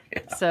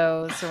 Yeah.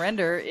 So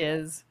surrender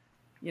is,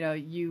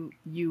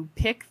 you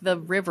pick the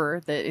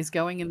river that is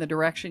going in the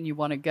direction you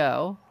want to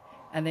go,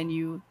 and then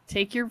you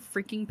take your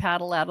freaking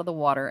paddle out of the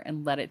water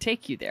and let it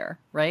take you there,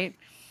 right?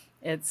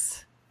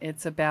 It's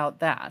about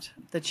that.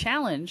 The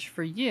challenge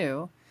for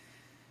you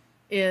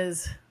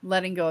is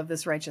letting go of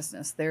this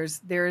righteousness. There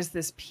is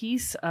this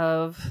piece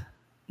of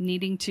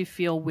needing to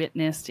feel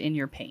witnessed in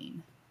your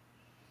pain.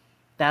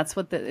 That's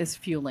what is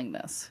fueling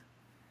this.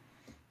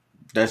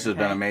 This has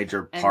been a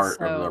major part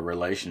of the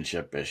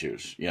relationship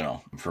issues,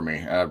 for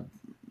me.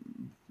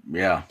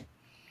 Yeah.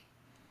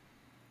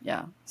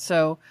 Yeah.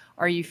 So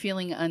are you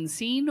feeling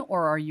unseen,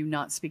 or are you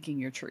not speaking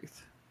your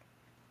truth?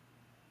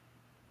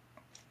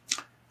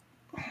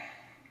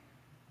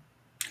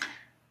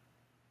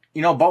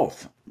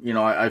 Both.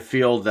 I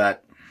feel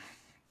that,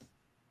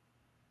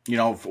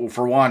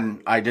 for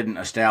one, I didn't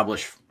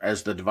establish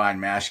as the divine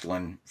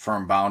masculine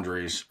firm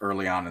boundaries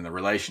early on in the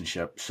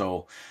relationship.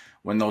 So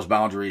when those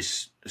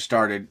boundaries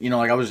started,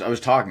 like I was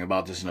talking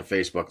about this in a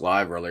Facebook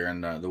Live earlier,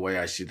 and the way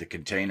I see the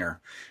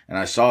container, and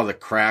I saw the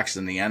cracks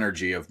in the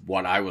energy of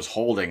what I was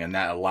holding, and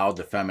that allowed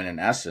the feminine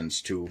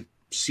essence to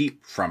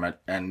seep from it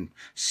and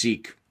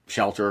seek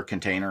shelter,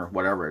 container,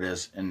 whatever it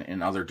is,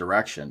 in other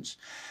directions.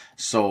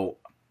 So,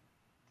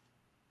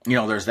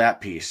 there's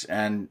that piece.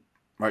 And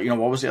right,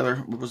 what was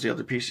the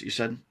other piece you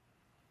said?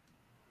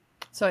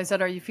 So I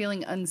said, are you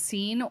feeling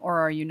unseen, or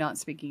are you not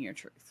speaking your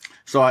truth?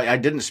 So I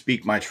didn't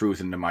speak my truth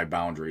into my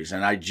boundaries.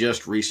 And I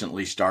just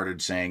recently started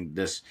saying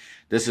this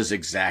is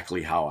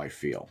exactly how I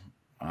feel.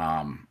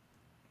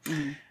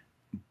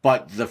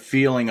 But the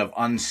feeling of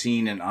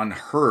unseen and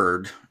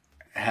unheard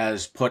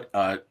has put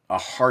a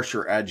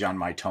harsher edge on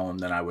my tone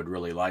than I would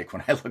really like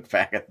when I look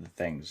back at the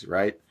things,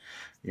 right?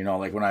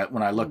 Like when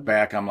I look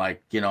back, I'm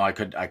like, I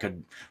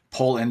could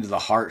pull into the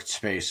heart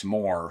space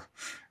more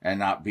and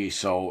not be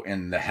so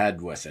in the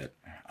head with it.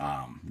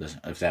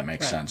 If that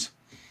makes sense.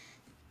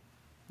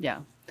 Yeah.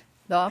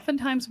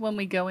 Oftentimes when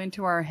we go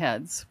into our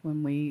heads,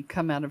 when we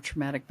come out of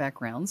traumatic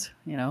backgrounds,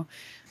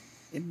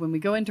 when we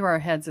go into our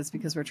heads, it's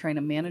because we're trying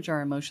to manage our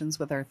emotions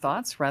with our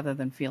thoughts rather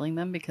than feeling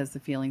them, because the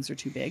feelings are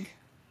too big.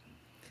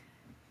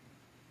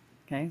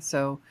 Okay.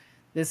 So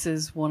this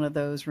is one of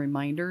those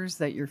reminders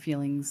that your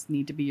feelings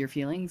need to be your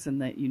feelings,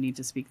 and that you need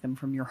to speak them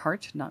from your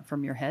heart, not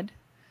from your head.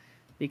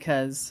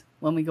 Because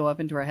when we go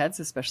up into our heads,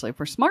 especially if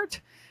we're smart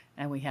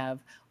and we have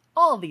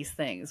all these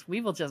things,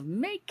 we will just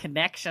make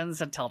connections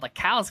until the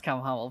cows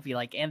come home. We'll be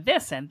like, and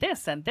this, and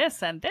this, and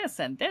this, and this,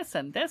 and this,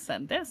 and this,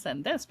 and this,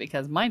 and this,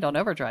 because mind on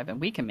overdrive,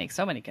 and we can make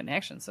so many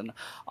connections, and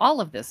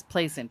all of this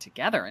plays in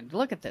together, and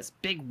look at this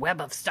big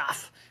web of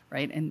stuff,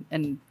 right?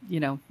 And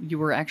you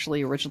were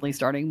actually originally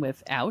starting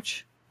with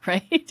ouch,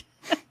 right?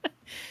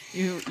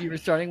 You were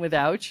starting with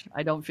ouch.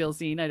 I don't feel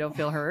seen. I don't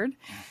feel heard.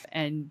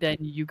 And then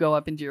you go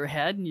up into your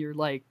head and you're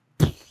like,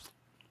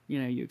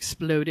 you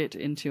explode it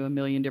into a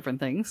million different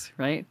things,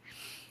 right?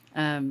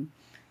 And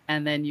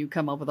then you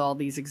come up with all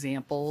these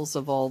examples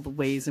of all the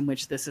ways in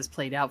which this has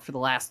played out for the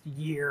last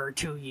year,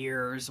 2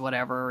 years,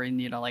 whatever.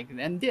 And,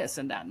 and this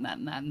and that and that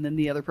and that. And then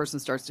the other person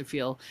starts to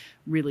feel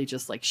really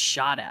just like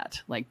shot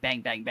at, like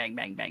bang, bang, bang,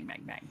 bang, bang,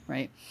 bang, bang,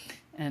 right?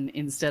 And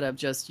instead of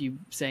just you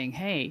saying,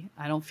 hey,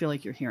 I don't feel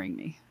like you're hearing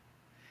me,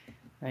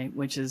 right?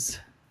 Which is,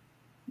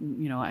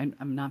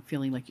 I'm not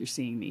feeling like you're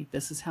seeing me.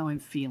 This is how I'm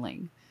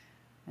feeling.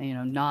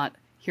 And, not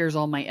here's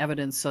all my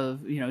evidence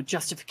of,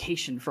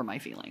 justification for my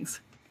feelings,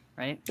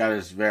 right? That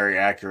is very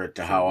accurate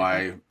to how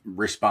I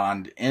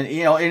respond. And,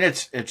 and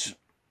it's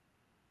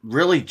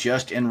really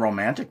just in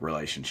romantic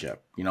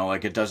relationship,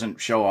 like it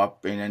doesn't show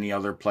up in any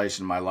other place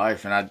in my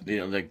life. And I,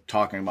 like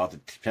talking about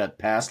the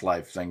past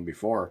life thing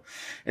before,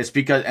 it's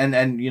because, and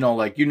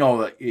like,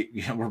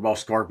 that we're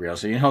both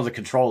Scorpios. So, the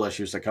control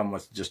issues that come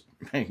with just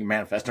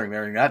manifesting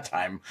during that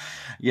time,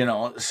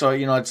 so,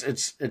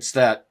 it's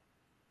that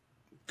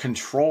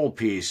control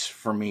piece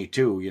for me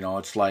too.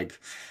 It's like,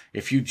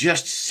 if you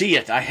just see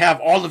it, I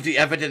have all of the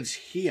evidence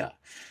here,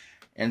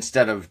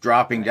 instead of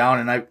dropping down.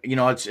 And I,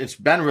 it's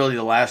been really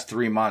the last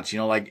 3 months,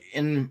 like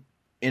in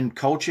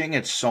coaching,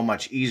 it's so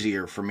much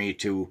easier for me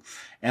to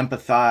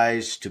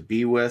empathize, to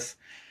be with,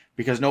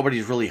 because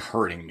nobody's really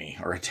hurting me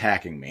or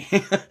attacking me,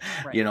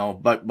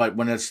 right. But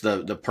when it's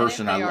the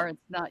person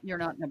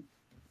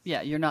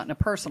you're not in a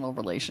personal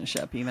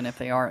relationship, even if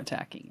they are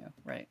attacking you,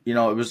 right? It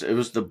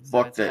was the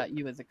book it's that about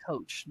you as a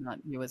coach, not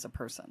you as a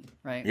person,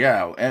 right?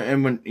 Yeah,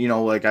 and when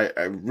like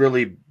I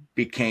really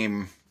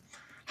became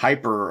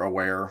hyper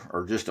aware,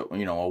 or just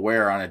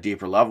aware on a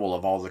deeper level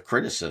of all the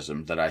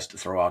criticism that I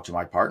throw out to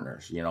my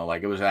partners.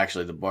 Like it was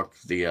actually the book,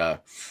 the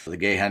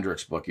Gay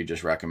Hendricks book you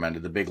just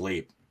recommended, The Big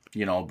Leap.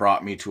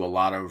 Brought me to a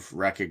lot of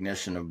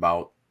recognition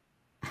about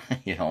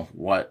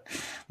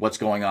what's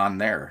going on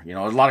there.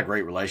 There's a lot of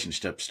great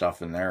relationship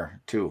stuff in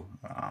there too.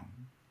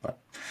 But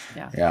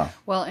yeah.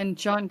 Well, and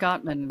John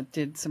Gottman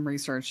did some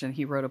research, and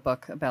he wrote a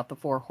book about the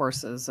 4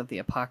 horses of the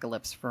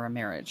apocalypse for a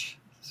marriage,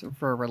 so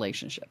for a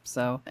relationship.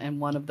 So, and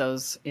one of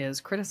those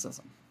is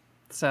criticism.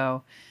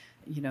 So,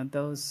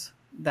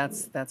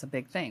 that's a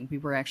big thing. We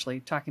were actually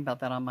talking about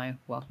that on my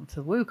Welcome to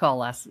the Woo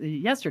call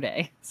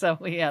yesterday. So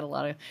we had a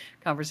lot of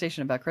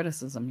conversation about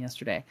criticism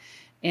yesterday,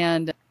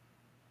 and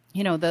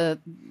a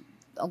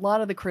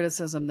lot of the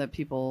criticism that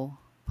people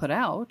put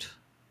out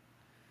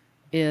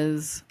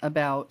is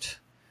about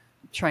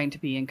trying to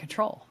be in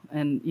control.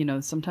 And,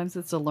 sometimes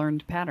it's a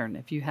learned pattern.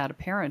 If you had a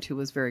parent who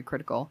was very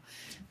critical,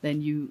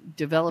 then you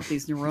develop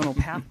these neuronal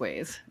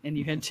pathways, and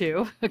you had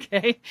 2,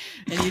 okay?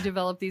 And you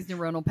develop these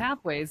neuronal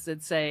pathways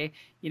that say,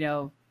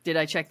 did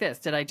I check this?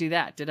 Did I do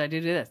that? Did I do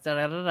this? Da,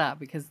 da, da, da.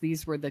 Because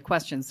these were the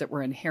questions that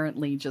were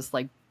inherently just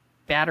like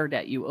battered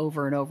at you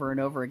over and over and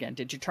over again.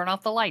 Did you turn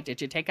off the light?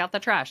 Did you take out the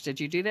trash? Did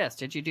you do this?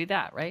 Did you do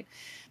that? Right?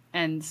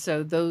 And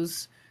so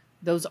those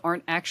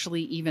aren't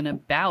actually even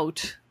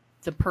about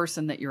the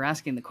person that you're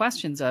asking the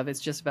questions of. It's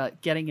just about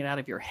getting it out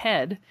of your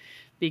head,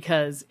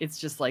 because it's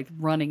just like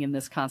running in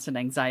this constant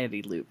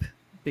anxiety loop,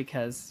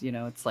 because,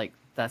 it's like,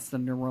 that's the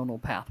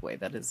neuronal pathway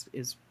that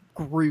is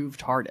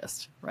grooved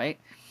hardest. Right.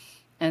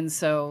 And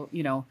so,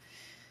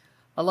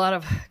 a lot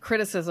of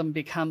criticism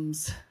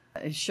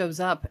it shows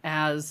up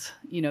as,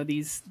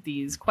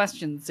 these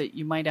questions that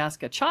you might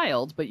ask a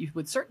child, but you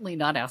would certainly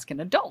not ask an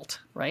adult,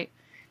 right?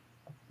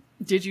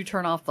 Did you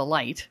turn off the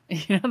light?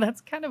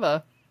 That's kind of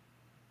a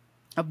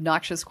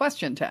obnoxious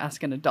question to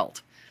ask an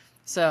adult.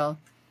 So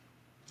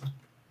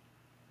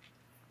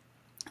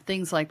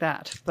things like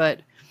that. But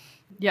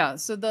yeah,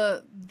 so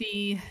the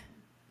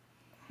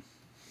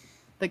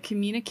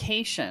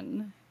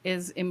communication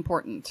is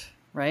important,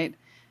 right?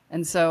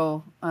 And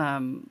so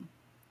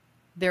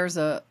there's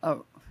a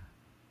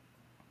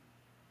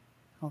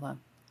hold on.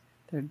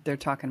 They're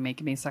talking to me.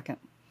 Give me a second.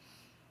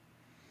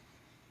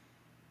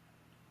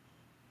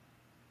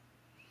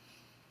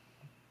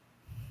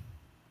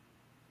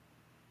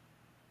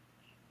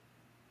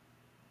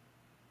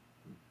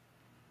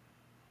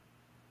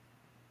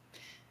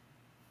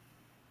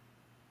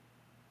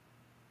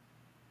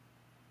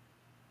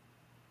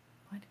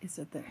 What is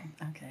it that,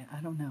 okay, I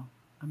don't know.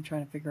 I'm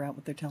trying to figure out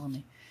what they're telling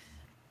me.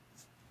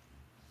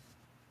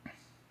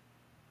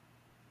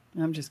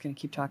 I'm just going to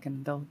keep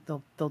talking.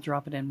 They'll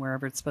drop it in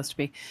wherever it's supposed to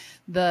be.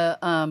 The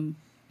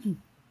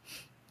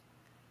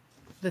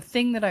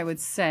thing that I would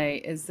say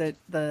is that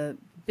the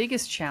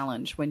biggest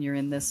challenge when you're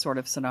in this sort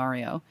of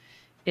scenario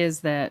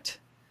is that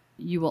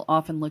you will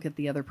often look at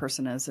the other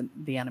person as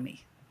the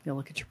enemy. You'll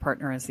look at your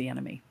partner as the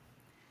enemy.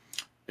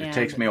 It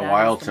takes me a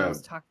while to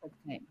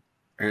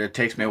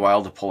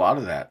pull out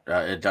of that.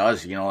 It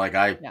does,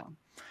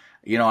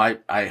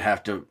 I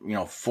have to,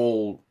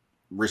 full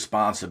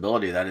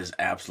responsibility. That is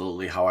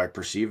absolutely how I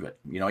perceive it.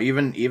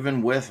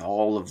 Even with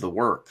all of the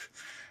work,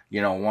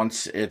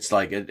 once it's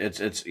like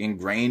it's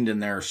ingrained in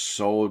there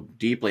so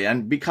deeply,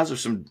 and because of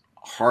some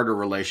harder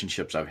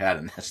relationships I've had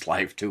in this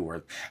life too,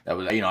 where that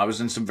was, I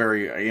was in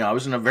I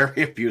was in a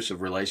very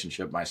abusive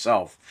relationship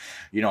myself,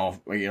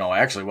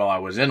 actually while I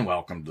was in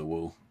Welcome to the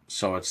Woo.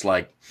 So it's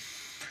like,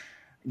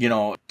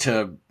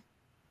 to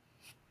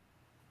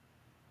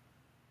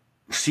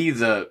see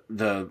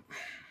the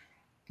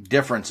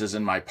differences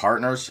in my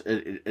partners,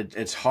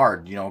 it's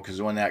hard,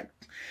 because when that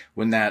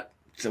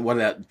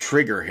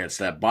trigger hits,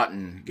 that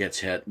button gets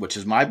hit, which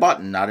is my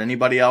button, not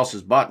anybody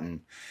else's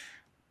button.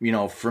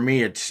 For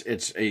me, it's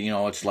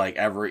like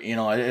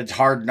it's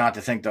hard not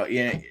to think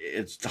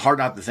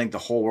the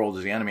whole world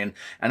is the enemy.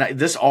 And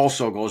this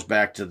also goes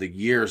back to the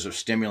years of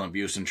stimulant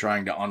abuse and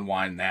trying to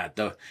unwind that.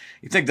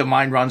 You think the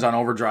mind runs on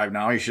overdrive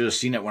now? You should have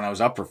seen it when I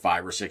was up for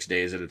 5 or 6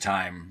 days at a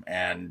time.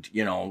 And,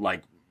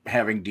 like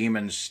having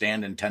demons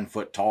stand in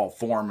 10-foot tall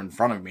form in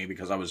front of me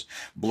because I was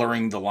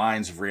blurring the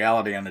lines of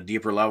reality on a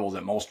deeper level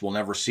that most will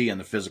never see in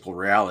the physical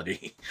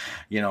reality.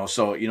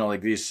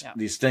 Like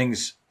these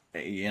things,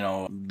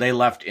 they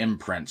left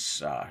implants,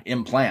 that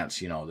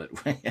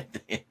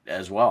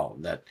as well,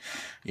 that,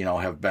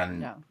 have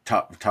been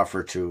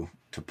tougher to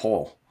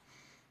pull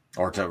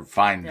or to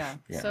find.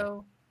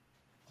 So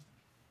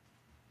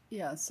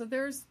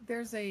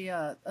there's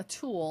a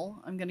tool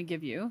I'm going to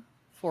give you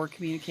for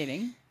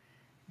communicating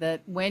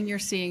that when you're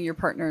seeing your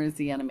partner as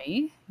the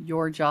enemy,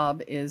 your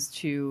job is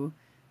to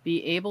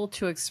be able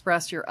to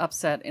express your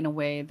upset in a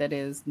way that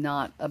is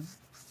not,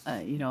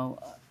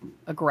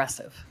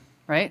 aggressive,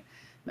 right?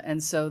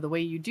 And so the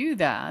way you do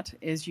that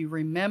is you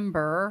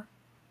remember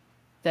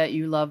that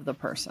you love the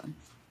person.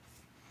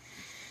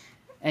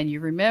 And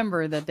you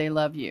remember that they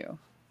love you.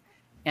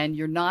 And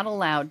you're not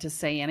allowed to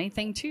say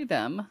anything to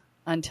them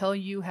until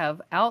you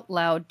have out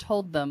loud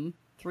told them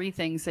 3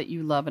 things that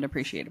you love and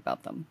appreciate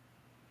about them.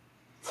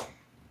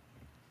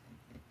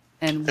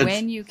 And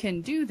when you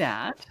can do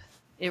that,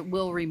 it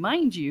will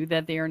remind you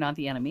that they are not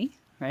the enemy,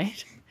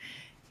 right?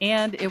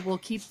 And it will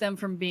keep them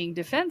from being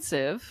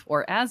defensive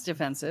or as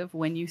defensive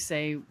when you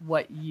say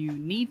what you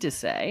need to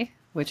say,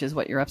 which is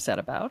what you're upset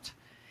about.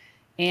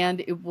 And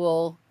it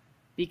will,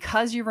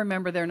 because you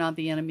remember they're not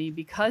the enemy,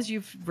 because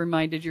you've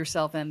reminded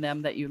yourself and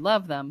them that you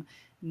love them,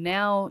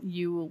 now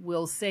you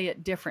will say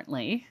it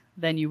differently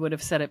than you would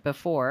have said it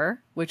before,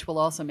 which will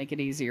also make it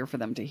easier for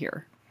them to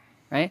hear,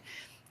 right?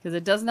 Because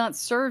it does not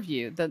serve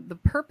you. The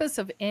purpose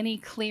of any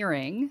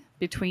clearing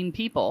between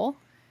people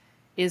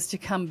is to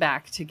come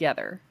back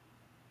together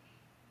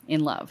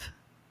in love,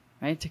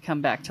 right? To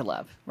come back to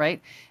love,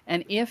 right?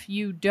 And if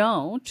you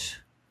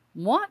don't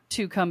want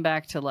to come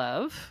back to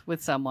love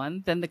with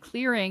someone, then the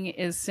clearing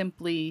is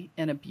simply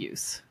an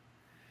abuse.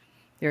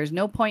 There is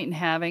no point in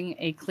having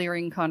a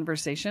clearing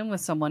conversation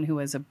with someone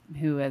who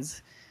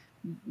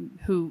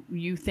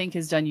you think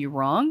has done you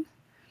wrong,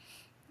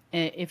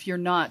 if you're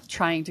not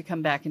trying to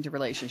come back into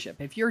relationship.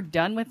 If you're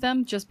done with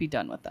them, just be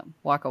done with them.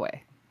 Walk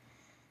away,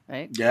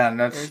 right? Yeah, and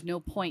there's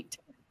no point to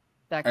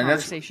that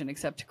conversation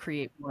except to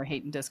create more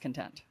hate and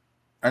discontent.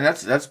 And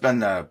that's been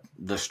the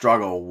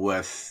struggle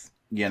with,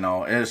 and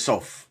it's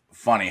so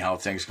funny how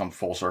things come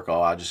full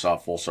circle. I just saw a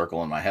full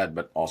circle in my head,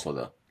 but also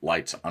the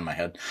lights on my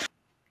head.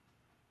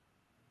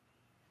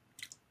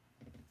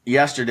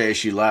 Yesterday,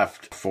 she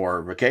left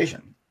for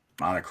vacation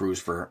on a cruise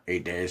for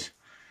 8 days.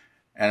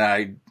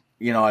 And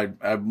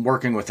I'm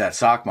working with that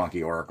Sock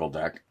Monkey Oracle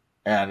deck,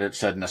 and it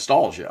said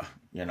nostalgia.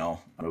 you know.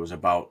 It was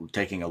about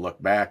taking a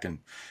look back, and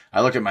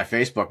I looked at my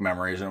Facebook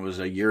memories, and it was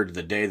a year to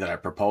the day that I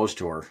proposed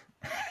to her.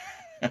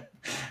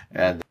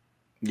 And,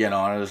 you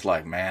know, and it was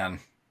like, man,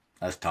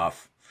 that's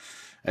tough.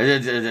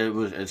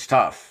 It's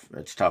tough.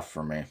 It's tough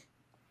for me.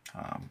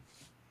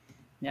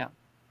 Yeah.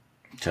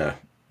 To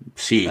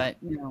see. But,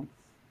 you know,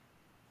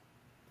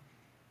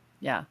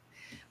 yeah.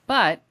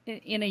 But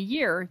in a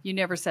year, you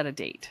never set a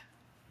date.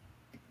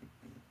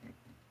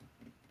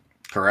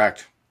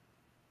 Correct.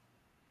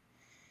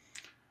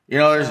 You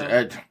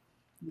know,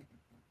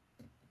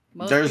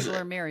 most people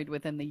are married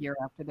within the year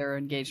after their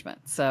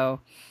engagement. So,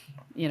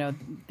 you know,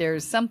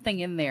 there's something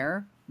in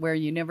there where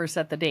you never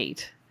set the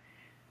date.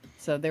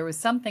 So there was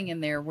something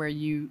in there where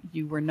you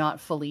were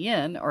not fully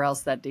in, or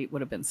else that date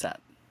would have been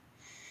set.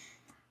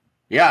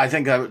 Yeah, I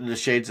think the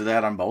shades of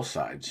that on both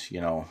sides,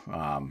 you know.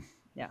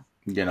 Yeah.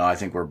 You know, I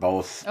think we're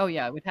both. Oh,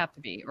 yeah, it would have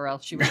to be, or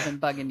else she would have been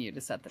bugging you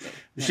to set the date.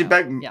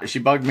 She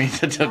bugged me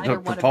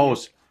to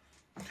propose.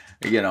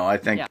 You know, I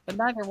think. Yeah, but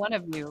neither one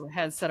of you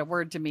has said a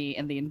word to me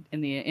in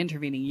the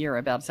intervening year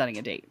about setting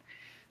a date.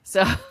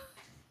 So,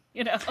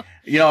 you know.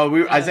 You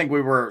know, I think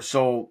we were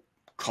so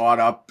caught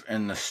up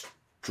in the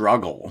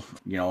struggle,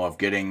 you know, of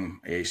getting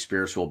a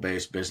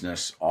spiritual-based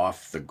business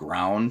off the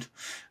ground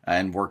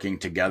and working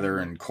together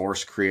in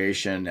course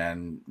creation,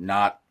 and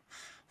not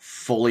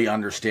fully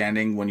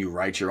understanding when you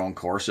write your own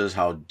courses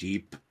how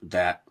deep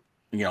that,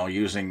 you know,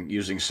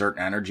 using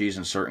certain energies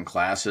in certain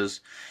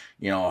classes,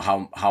 you know,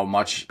 how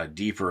much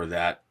deeper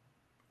that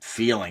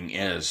feeling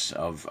is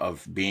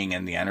of being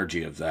in the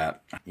energy of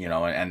that, you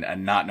know,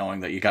 and not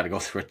knowing that you got to go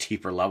through a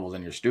deeper level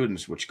than your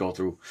students, which go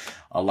through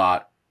a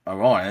lot of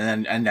own,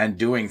 and then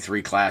doing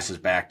 3 classes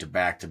back to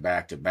back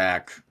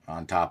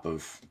on top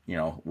of, you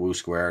know, Woo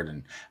Squared,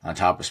 and on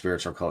top of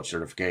spiritual coach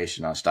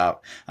certification, on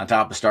top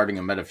of starting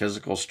a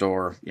metaphysical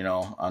store, you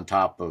know, on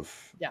top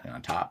of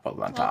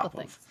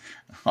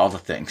all the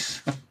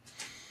things.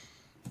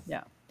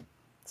 Yeah.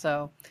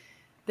 So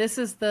this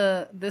is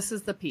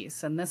the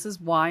piece, and this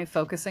is why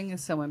focusing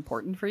is so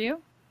important for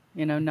you.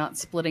 You know, not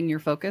splitting your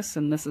focus,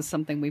 and this is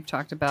something we've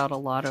talked about a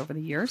lot over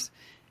the years,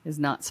 is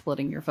not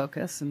splitting your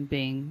focus and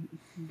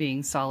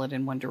being solid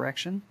in one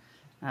direction.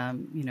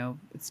 You know,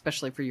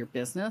 especially for your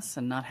business,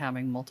 and not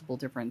having multiple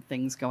different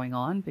things going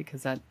on,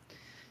 because that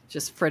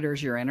just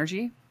fritters your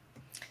energy.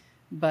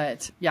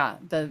 But yeah,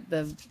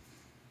 the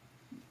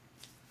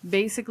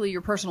basically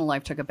your personal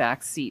life took a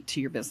back seat to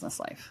your business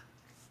life,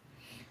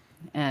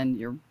 and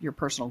your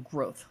personal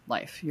growth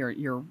life,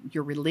 your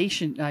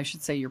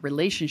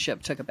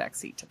relationship took a back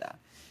seat to that.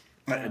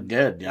 It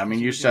did. I mean,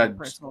 you said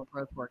personal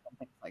growth work and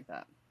things like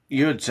that.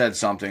 You had said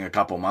something a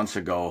couple months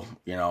ago,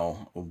 you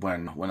know,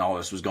 when all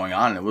this was going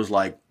on, and it was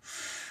like,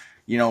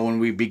 you know, when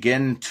we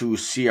begin to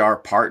see our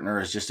partner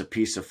as just a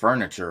piece of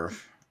furniture,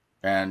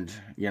 and,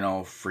 you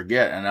know,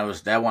 forget, and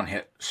that one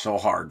hit so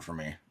hard for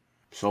me,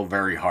 so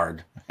very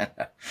hard.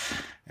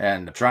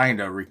 And trying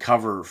to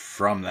recover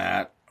from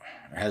that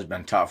has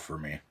been tough for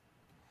me.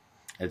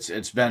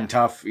 It's been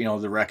tough, you know,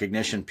 the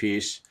recognition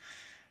piece,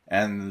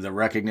 and the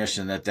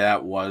recognition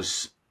that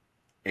was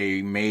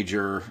a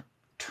major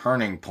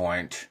turning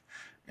point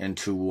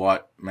into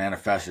what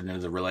manifested into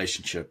the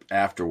relationship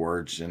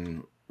afterwards,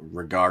 in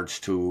regards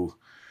to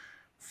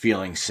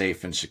feeling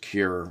safe and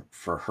secure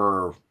for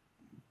her,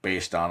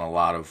 based on a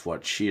lot of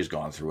what she has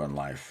gone through in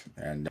life,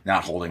 and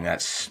not holding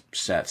that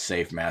set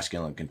safe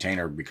masculine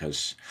container,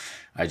 because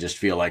I just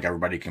feel like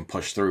everybody can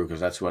push through, because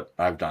that's what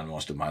I've done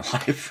most of my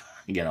life,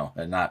 you know,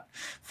 and not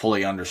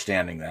fully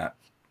understanding that.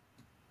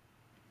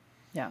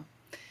 Yeah.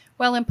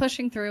 Well, and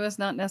pushing through is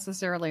not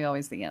necessarily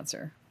always the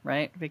answer,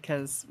 right?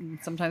 Because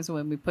sometimes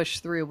when we push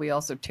through, we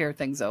also tear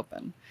things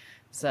open.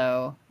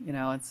 So, you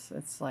know,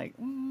 it's like,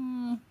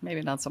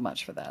 maybe not so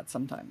much for that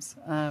sometimes.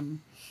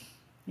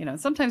 You know,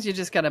 sometimes you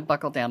just got to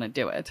buckle down and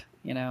do it.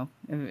 You know,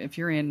 if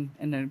you're in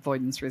an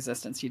avoidance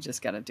resistance, you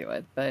just got to do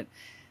it. But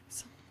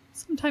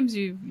sometimes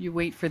you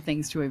wait for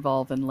things to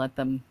evolve and let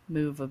them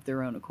move of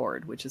their own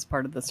accord, which is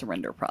part of the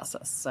surrender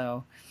process.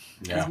 So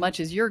as much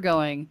as you're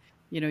going,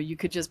 you know, you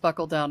could just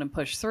buckle down and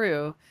push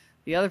through.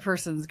 The other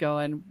person's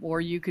going,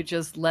 or you could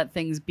just let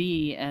things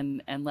be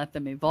and let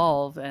them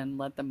evolve and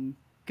let them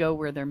go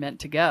where they're meant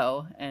to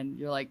go. And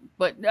you're like,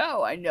 but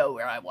no, I know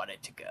where I want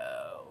it to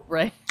go.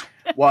 Right.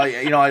 Well,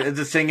 you know,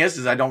 the thing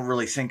is I don't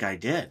really think I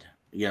did,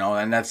 you know,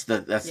 and that's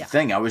the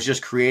thing. I was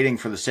just creating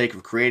for the sake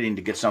of creating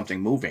to get something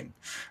moving,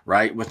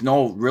 right? With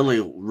no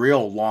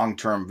real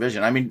long-term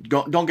vision. I mean,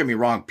 don't get me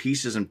wrong.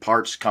 Pieces and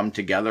parts come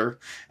together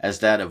as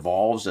that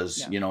evolves,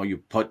 as, you know, you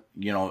put,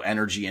 you know,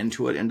 energy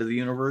into the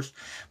universe,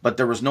 but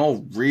there was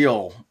no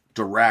real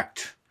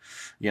direct,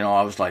 you know,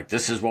 I was like,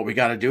 this is what we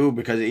got to do,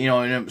 because, you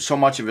know, and so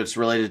much of it's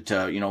related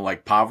to, you know,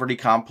 like poverty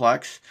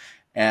complex,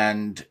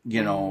 and,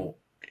 you know,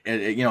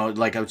 you know,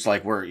 like, it's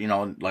like, we're, you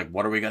know, like,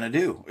 what are we going to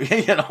do?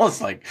 You know, it's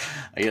like,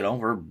 you know,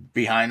 we're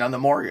behind on the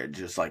mortgage.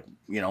 It's like,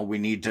 you know, we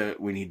need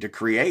to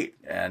create,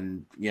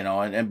 and, you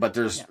know, but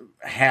there's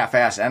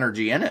half-ass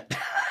energy in it,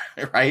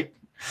 right?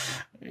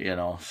 You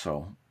know,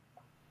 so.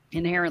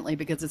 Inherently,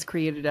 because it's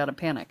created out of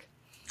panic.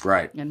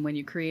 Right. And when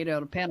you create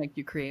out of panic,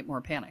 you create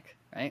more panic,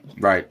 right?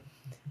 Right.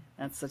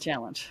 That's the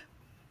challenge.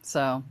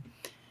 So,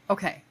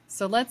 okay.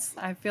 So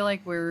I feel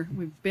like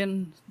we've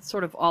been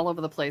sort of all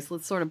over the place.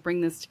 Let's sort of bring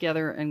this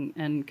together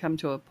and come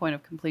to a point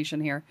of completion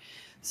here.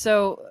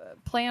 So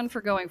plan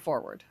for going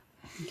forward.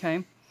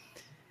 Okay.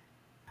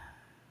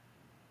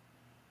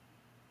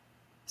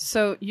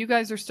 So you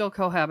guys are still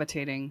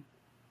cohabitating.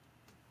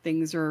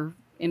 Things are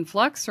in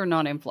flux or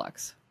not in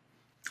flux?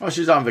 Oh,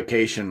 she's on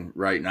vacation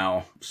right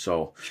now,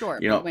 so Sure.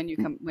 you know, But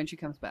when she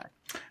comes back.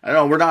 I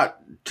know we're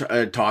not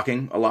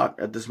talking a lot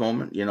at this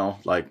moment. You know,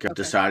 like Okay.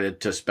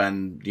 decided to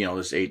spend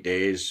this 8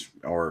 days,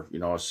 or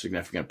a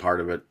significant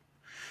part of it,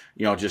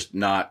 just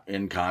not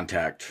in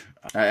contact.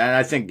 And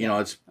I think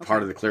it's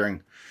part of the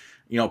clearing,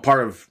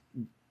 part of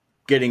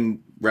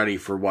getting ready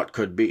for what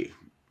could be.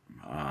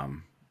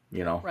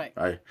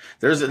 Right.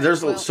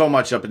 There's so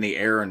much up in the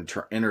air and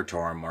inner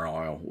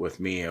turmoil with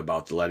me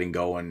about the letting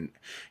go, and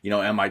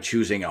am I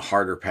choosing a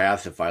harder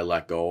path if I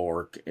let go,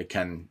 or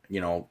can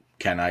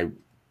I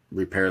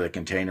repair the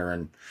container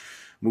and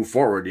move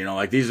forward?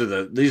 Like these are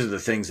the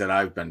things that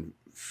I've been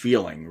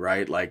feeling,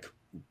 right? Like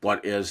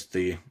what is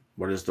the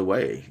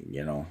way?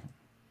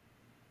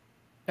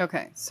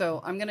 Okay,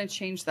 so I'm going to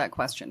change that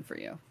question for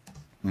you.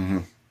 Mm-hmm.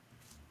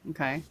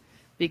 Okay,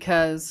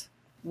 because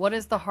what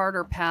is the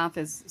harder path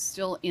is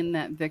still in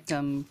that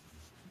victim,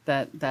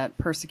 that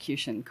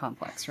persecution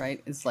complex, right?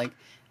 Is like,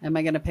 am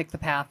I going to pick the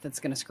path that's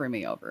going to screw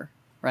me over,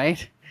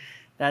 right?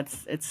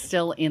 It's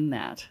still in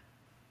that,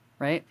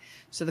 right?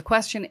 So the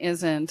question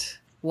isn't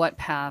what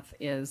path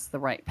is the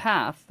right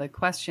path. The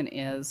question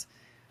is,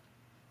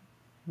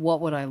 what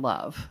would I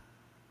love,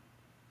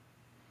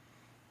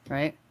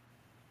 right?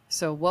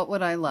 So what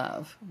would I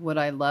love? Would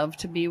I love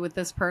to be with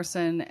this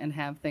person and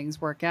have things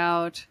work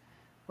out?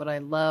 Would I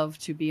love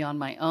to be on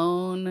my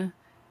own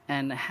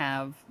and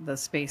have the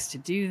space to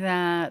do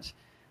that?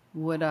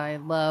 Would I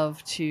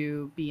love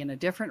to be in a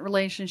different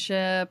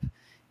relationship?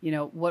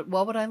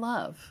 What would I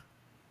love?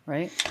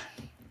 Right.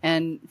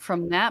 And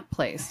from that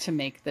place to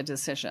make the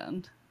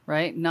decision,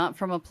 right? Not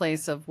from a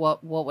place of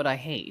what would I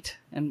hate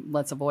and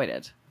let's avoid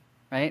it.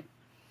 Right.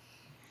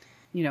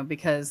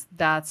 Because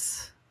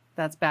that's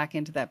back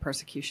into that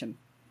persecution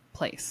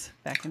place,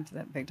 back into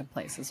that victim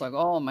place. It's like,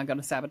 oh, am I going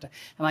to sabotage?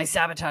 Am I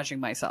sabotaging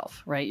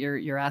myself? Right?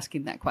 You're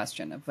asking that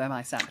question of, am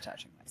I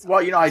sabotaging myself?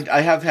 Well,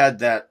 I have had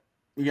that.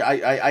 Yeah,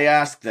 I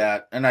ask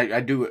that, and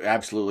I do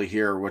absolutely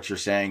hear what you're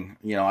saying.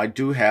 I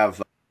do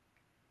have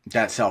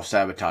that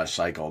self-sabotage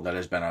cycle that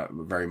has been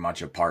very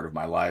much a part of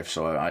my life.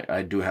 So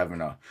I do have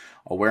an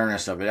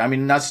awareness of it. I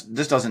mean, this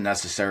doesn't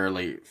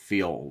necessarily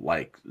feel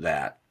like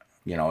that.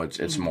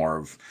 It's more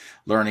of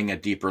learning a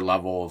deeper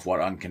level of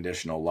what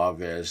unconditional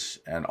love is,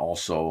 and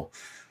also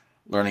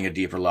learning a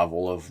deeper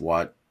level of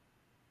what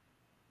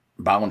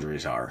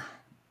boundaries are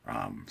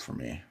for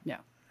me. Yeah.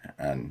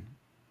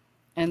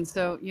 And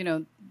so,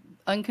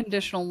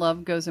 unconditional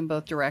love goes in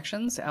both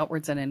directions,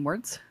 outwards and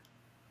inwards,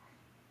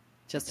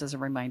 just as a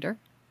reminder.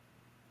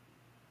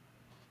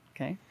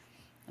 Okay.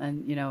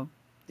 And,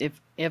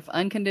 if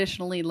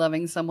unconditionally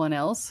loving someone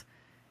else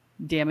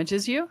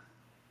damages you,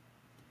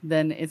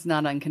 then it's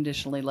not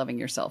unconditionally loving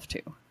yourself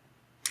too.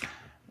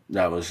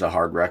 That was a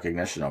hard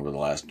recognition over the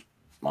last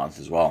month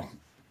as well.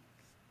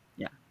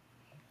 Yeah.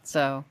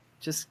 So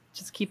just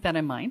keep that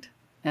in mind.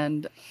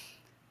 And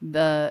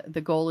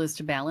the goal is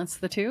to balance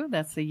the two.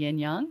 That's the yin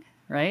yang,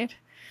 right?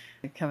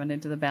 Coming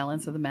into the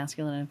balance of the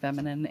masculine and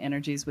feminine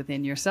energies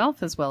within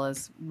yourself as well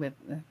as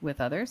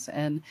with others.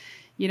 And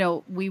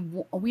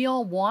we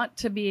all want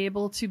to be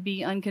able to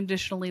be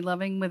unconditionally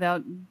loving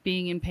without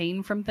being in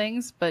pain from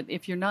things, but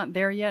if you're not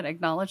there yet,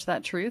 acknowledge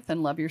that truth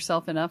and love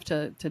yourself enough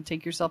to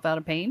take yourself out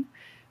of pain,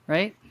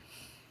 right?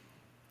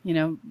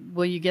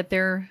 Will you get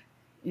there?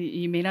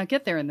 You may not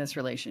get there in this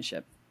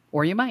relationship,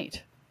 or you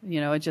might.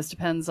 It just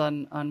depends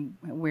on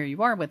where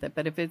you are with it.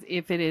 But if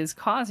it is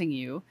causing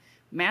you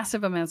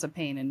massive amounts of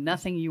pain and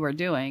nothing you are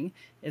doing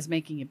is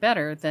making it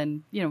better,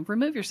 then,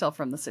 remove yourself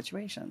from the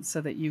situation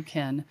so that you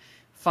can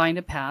find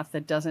a path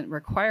that doesn't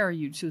require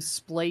you to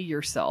splay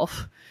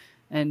yourself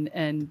and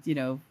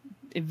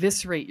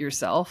eviscerate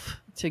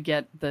yourself to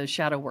get the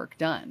shadow work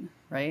done,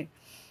 right?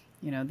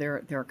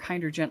 There are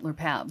kinder, gentler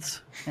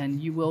paths, and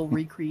you will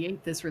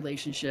recreate this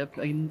relationship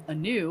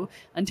anew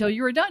until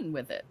you are done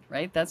with it,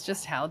 right? That's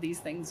just how these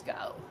things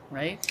go,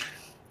 right?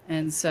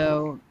 And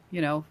so,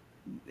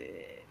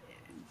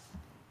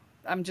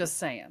 I'm just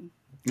saying.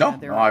 No,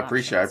 I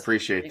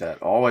appreciate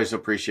that. Always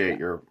appreciate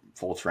your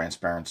full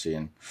transparency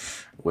and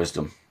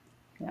wisdom.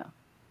 Yeah.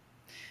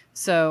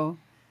 So,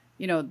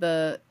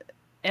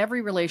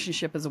 every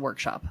relationship is a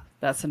workshop.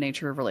 That's the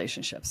nature of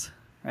relationships,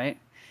 right?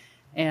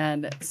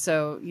 And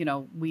so,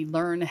 we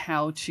learn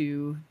how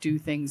to do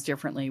things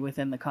differently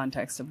within the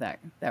context of that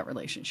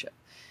relationship.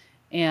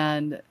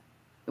 And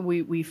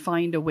we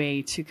find a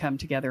way to come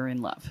together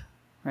in love,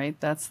 right?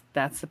 That's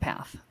the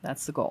path.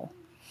 That's the goal.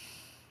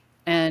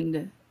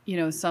 And,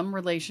 some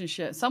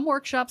relationships, some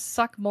workshops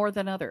suck more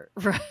than others,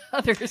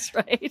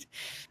 right?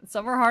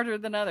 Some are harder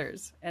than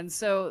others. And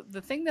so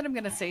the thing that I'm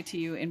going to say to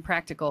you in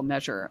practical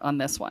measure on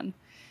this one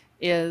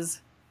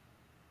is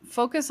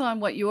focus on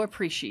what you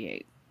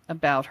appreciate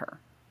about her.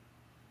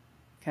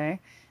 Okay.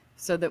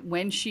 So that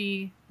when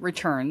she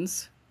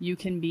returns, you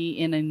can be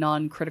in a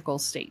non-critical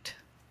state.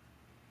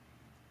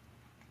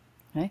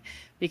 Okay.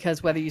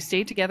 Because whether you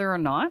stay together or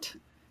not,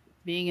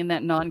 being in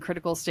that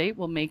non-critical state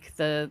will make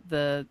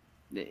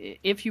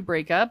if you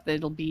break up,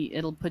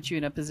 it'll put you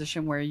in a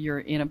position where you're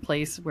in a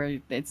place where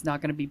it's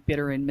not going to be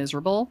bitter and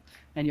miserable,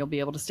 and you'll be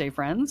able to stay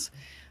friends.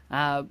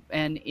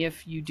 And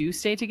if you do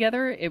stay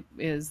together, it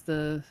is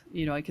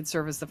it could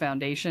serve as the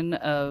foundation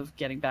of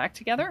getting back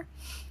together.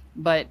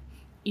 But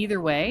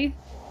either way,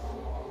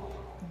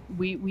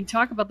 we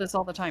talk about this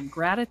all the time.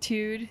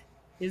 Gratitude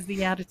is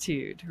the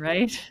attitude,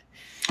 right?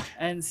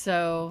 And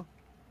so,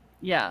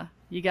 yeah,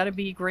 you got to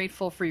be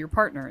grateful for your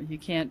partner. You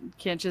can't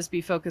just be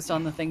focused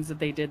on the things that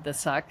they did that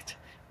sucked,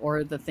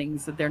 or the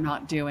things that they're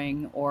not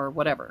doing, or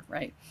whatever,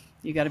 right?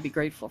 You got to be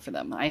grateful for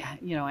them. I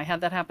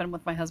had that happen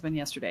with my husband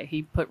yesterday.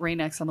 He put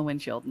Rain-X on the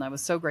windshield, and I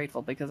was so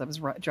grateful because I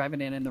was driving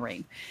in the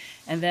rain.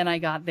 And then I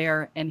got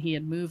there, and he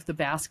had moved the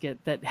basket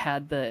that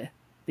had the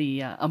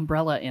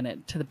umbrella in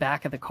it to the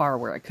back of the car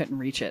where I couldn't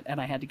reach it, and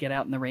I had to get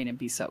out in the rain and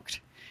be soaked.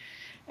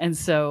 And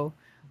so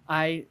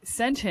I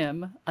sent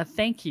him a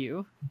thank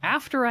you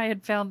after I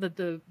had found that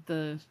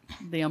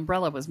the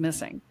umbrella was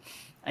missing.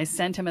 I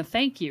sent him a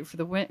thank you for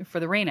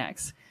the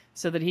Rain-X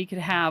so that he could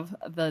have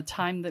the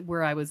time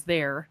where I was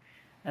there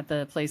at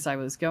the place I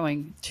was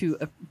going to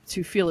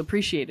feel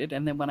appreciated.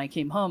 And then when I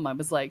came home, I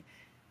was like,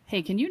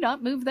 hey, can you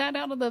not move that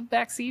out of the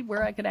back seat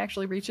where I could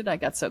actually reach it? I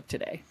got soaked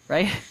today,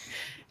 right?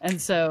 And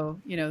so,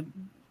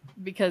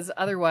 because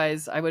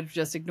otherwise I would have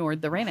just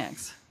ignored the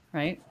Rain-X,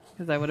 right?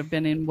 Because I would have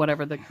been in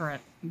whatever the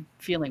current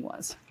feeling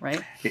was,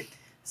 right?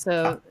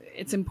 So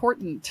it's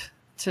important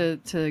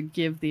to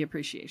give the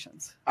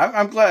appreciations.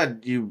 I'm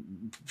glad you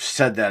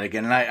said that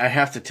again. And I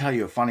have to tell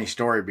you a funny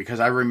story, because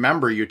I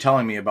remember you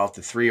telling me about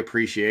the 3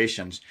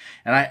 appreciations,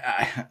 and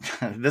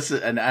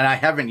I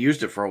haven't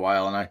used it for a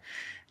while, and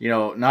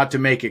not to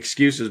make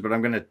excuses, but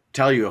I'm going to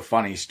tell you a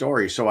funny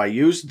story. So I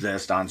used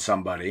this on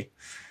somebody,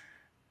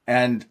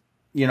 and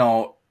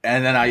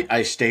then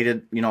I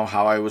stated,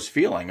 how I was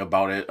feeling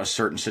about a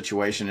certain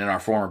situation in our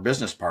former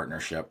business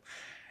partnership.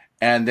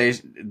 And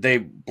they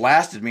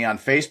blasted me on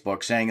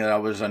Facebook saying that I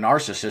was a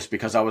narcissist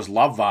because I was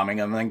love bombing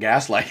them and then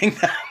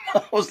gaslighting them.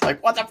 I was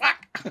like, what the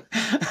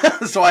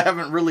fuck? So I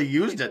haven't really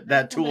used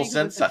that tool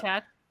since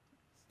then.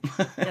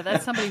 Yeah,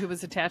 that's somebody who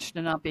was attached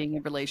to not being in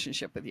a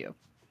relationship with you.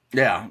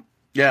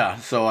 Yeah.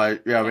 So I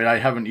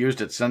haven't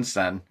used it since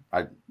then.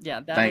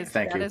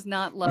 That is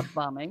not love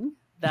bombing.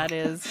 That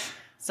is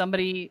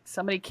somebody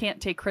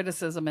can't take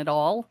criticism at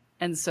all.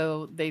 And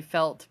so they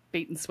felt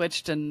bait and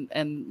switched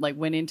and like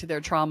went into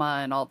their trauma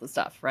and all the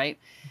stuff, right?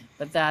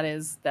 But that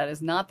is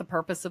not the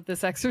purpose of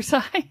this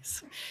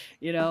exercise,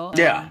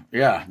 Yeah.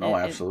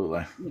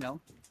 Absolutely.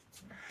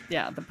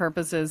 The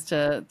purpose is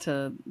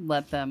to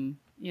let them,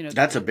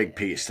 That's a big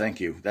piece. Thank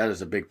you. That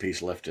is a big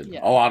piece lifted. Yeah.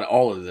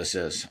 All of this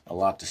is a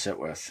lot to sit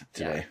with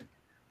today. Yeah.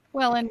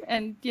 Well,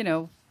 and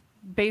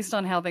based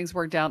on how things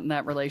worked out in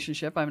that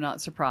relationship, I'm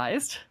not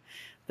surprised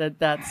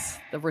that's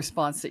the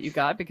response that you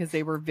got, because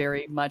they were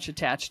very much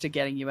attached to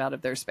getting you out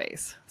of their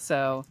space.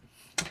 So,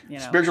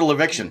 spiritual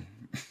eviction.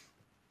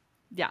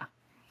 Yeah.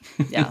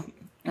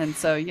 And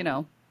so,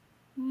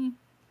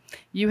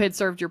 you had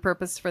served your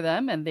purpose for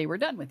them and they were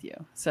done with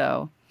you.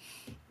 So,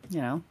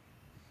 they're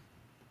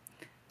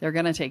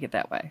going to take it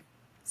that way.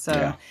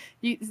 So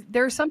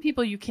there are some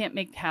people you can't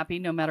make happy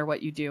no matter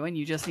what you do, and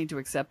you just need to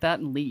accept that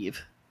and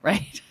leave,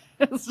 right?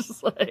 It's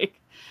just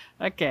like,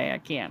 okay, I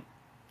can't.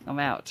 I'm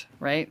out,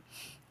 right?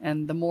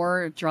 And the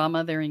more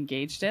drama they're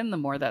engaged in, the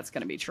more that's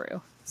going to be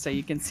true. So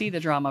you can see the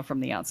drama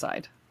from the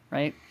outside,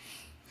 right?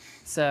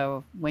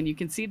 So when you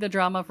can see the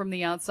drama from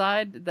the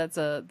outside, that's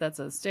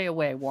a stay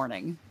away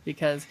warning,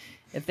 because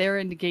if they're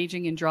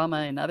engaging in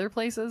drama in other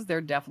places,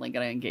 they're definitely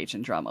going to engage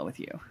in drama with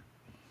you.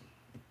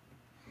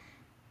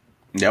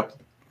 Yep.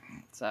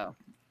 So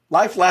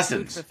life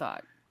lessons. Food for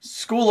thought.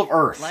 School of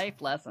Earth.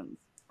 Life lessons.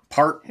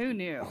 Part. Who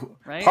knew,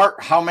 right?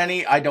 Part. How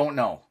many? I don't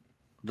know.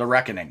 The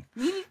reckoning.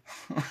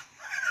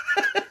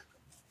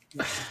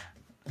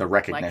 The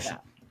recognition.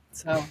 Like that.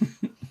 So,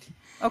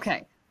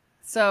 okay.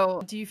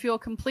 So, do you feel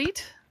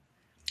complete?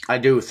 I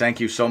do.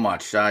 Thank you so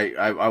much.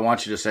 I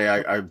want you to say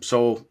I'm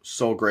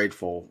so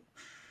grateful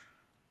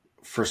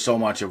for so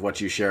much of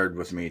what you shared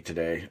with me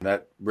today.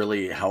 That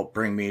really helped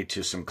bring me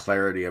to some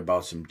clarity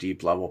about some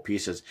deep level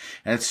pieces.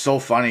 And it's so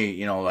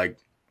funny, like,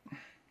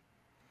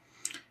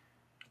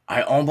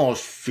 I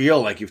almost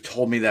feel like you've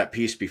told me that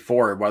piece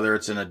before, whether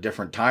it's in a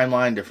different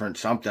timeline, different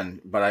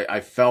something, but I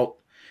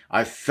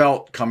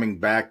felt coming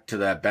back to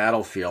that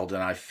battlefield,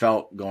 and I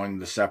felt going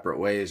the separate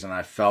ways, and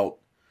I felt,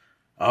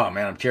 oh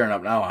man, I'm tearing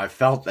up now. I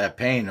felt that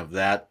pain of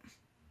that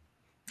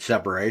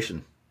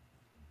separation.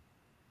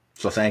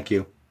 So thank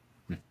you.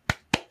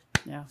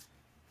 Yeah.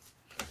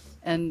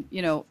 And,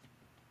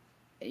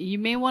 you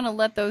may want to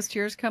let those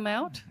tears come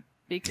out,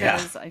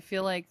 because I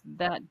feel like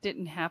that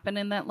didn't happen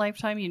in that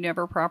lifetime. You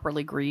never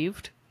properly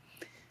grieved.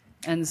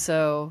 And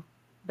so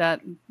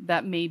that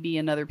may be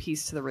another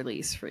piece to the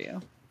release for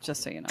you,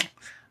 just so you know.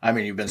 I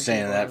mean, you've been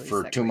saying that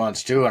for 2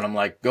 months too, and I'm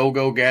like,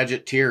 go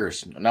gadget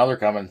tears. Now they're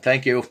coming.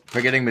 Thank you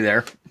for getting me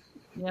there.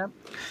 Yep.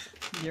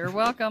 You're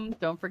welcome.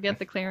 Don't forget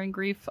the Clearing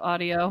Grief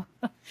audio,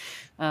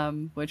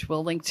 which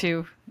we'll link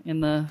to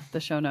in the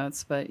show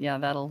notes. But yeah,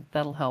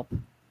 that'll help.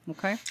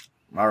 Okay.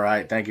 All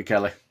right. Thank you,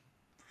 Kelly.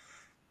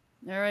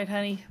 All right,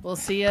 honey. We'll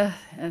see you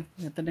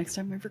at the next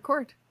time we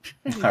record.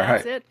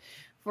 That's it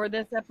for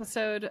this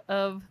episode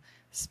of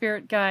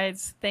Spirit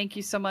Guides. Thank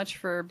you so much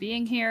for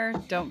being here.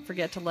 Don't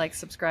forget to like,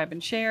 subscribe,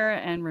 and share.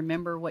 And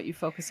remember, what you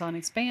focus on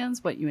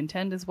expands. What you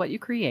intend is what you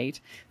create.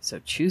 So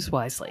choose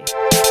wisely.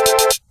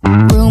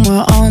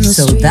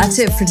 So that's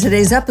it for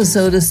today's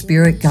episode of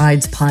Spirit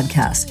Guides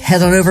Podcast.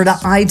 Head on over to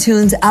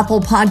iTunes, Apple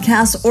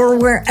Podcasts, or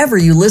wherever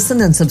you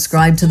listen and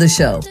subscribe to the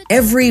show.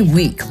 Every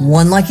week,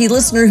 one lucky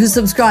listener who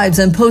subscribes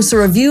and posts a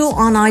review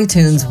on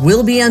iTunes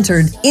will be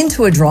entered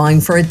into a drawing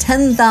for a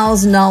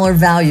 $10,000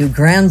 value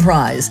grand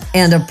prize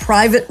and a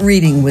private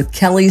reading with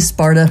Kelle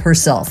Sparta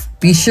herself.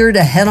 Be sure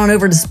to head on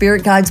over to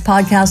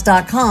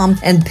spiritguidespodcast.com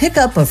and pick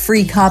up a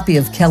free copy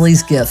of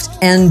Kelle's gift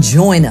and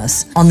join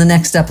us on the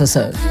next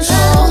episode.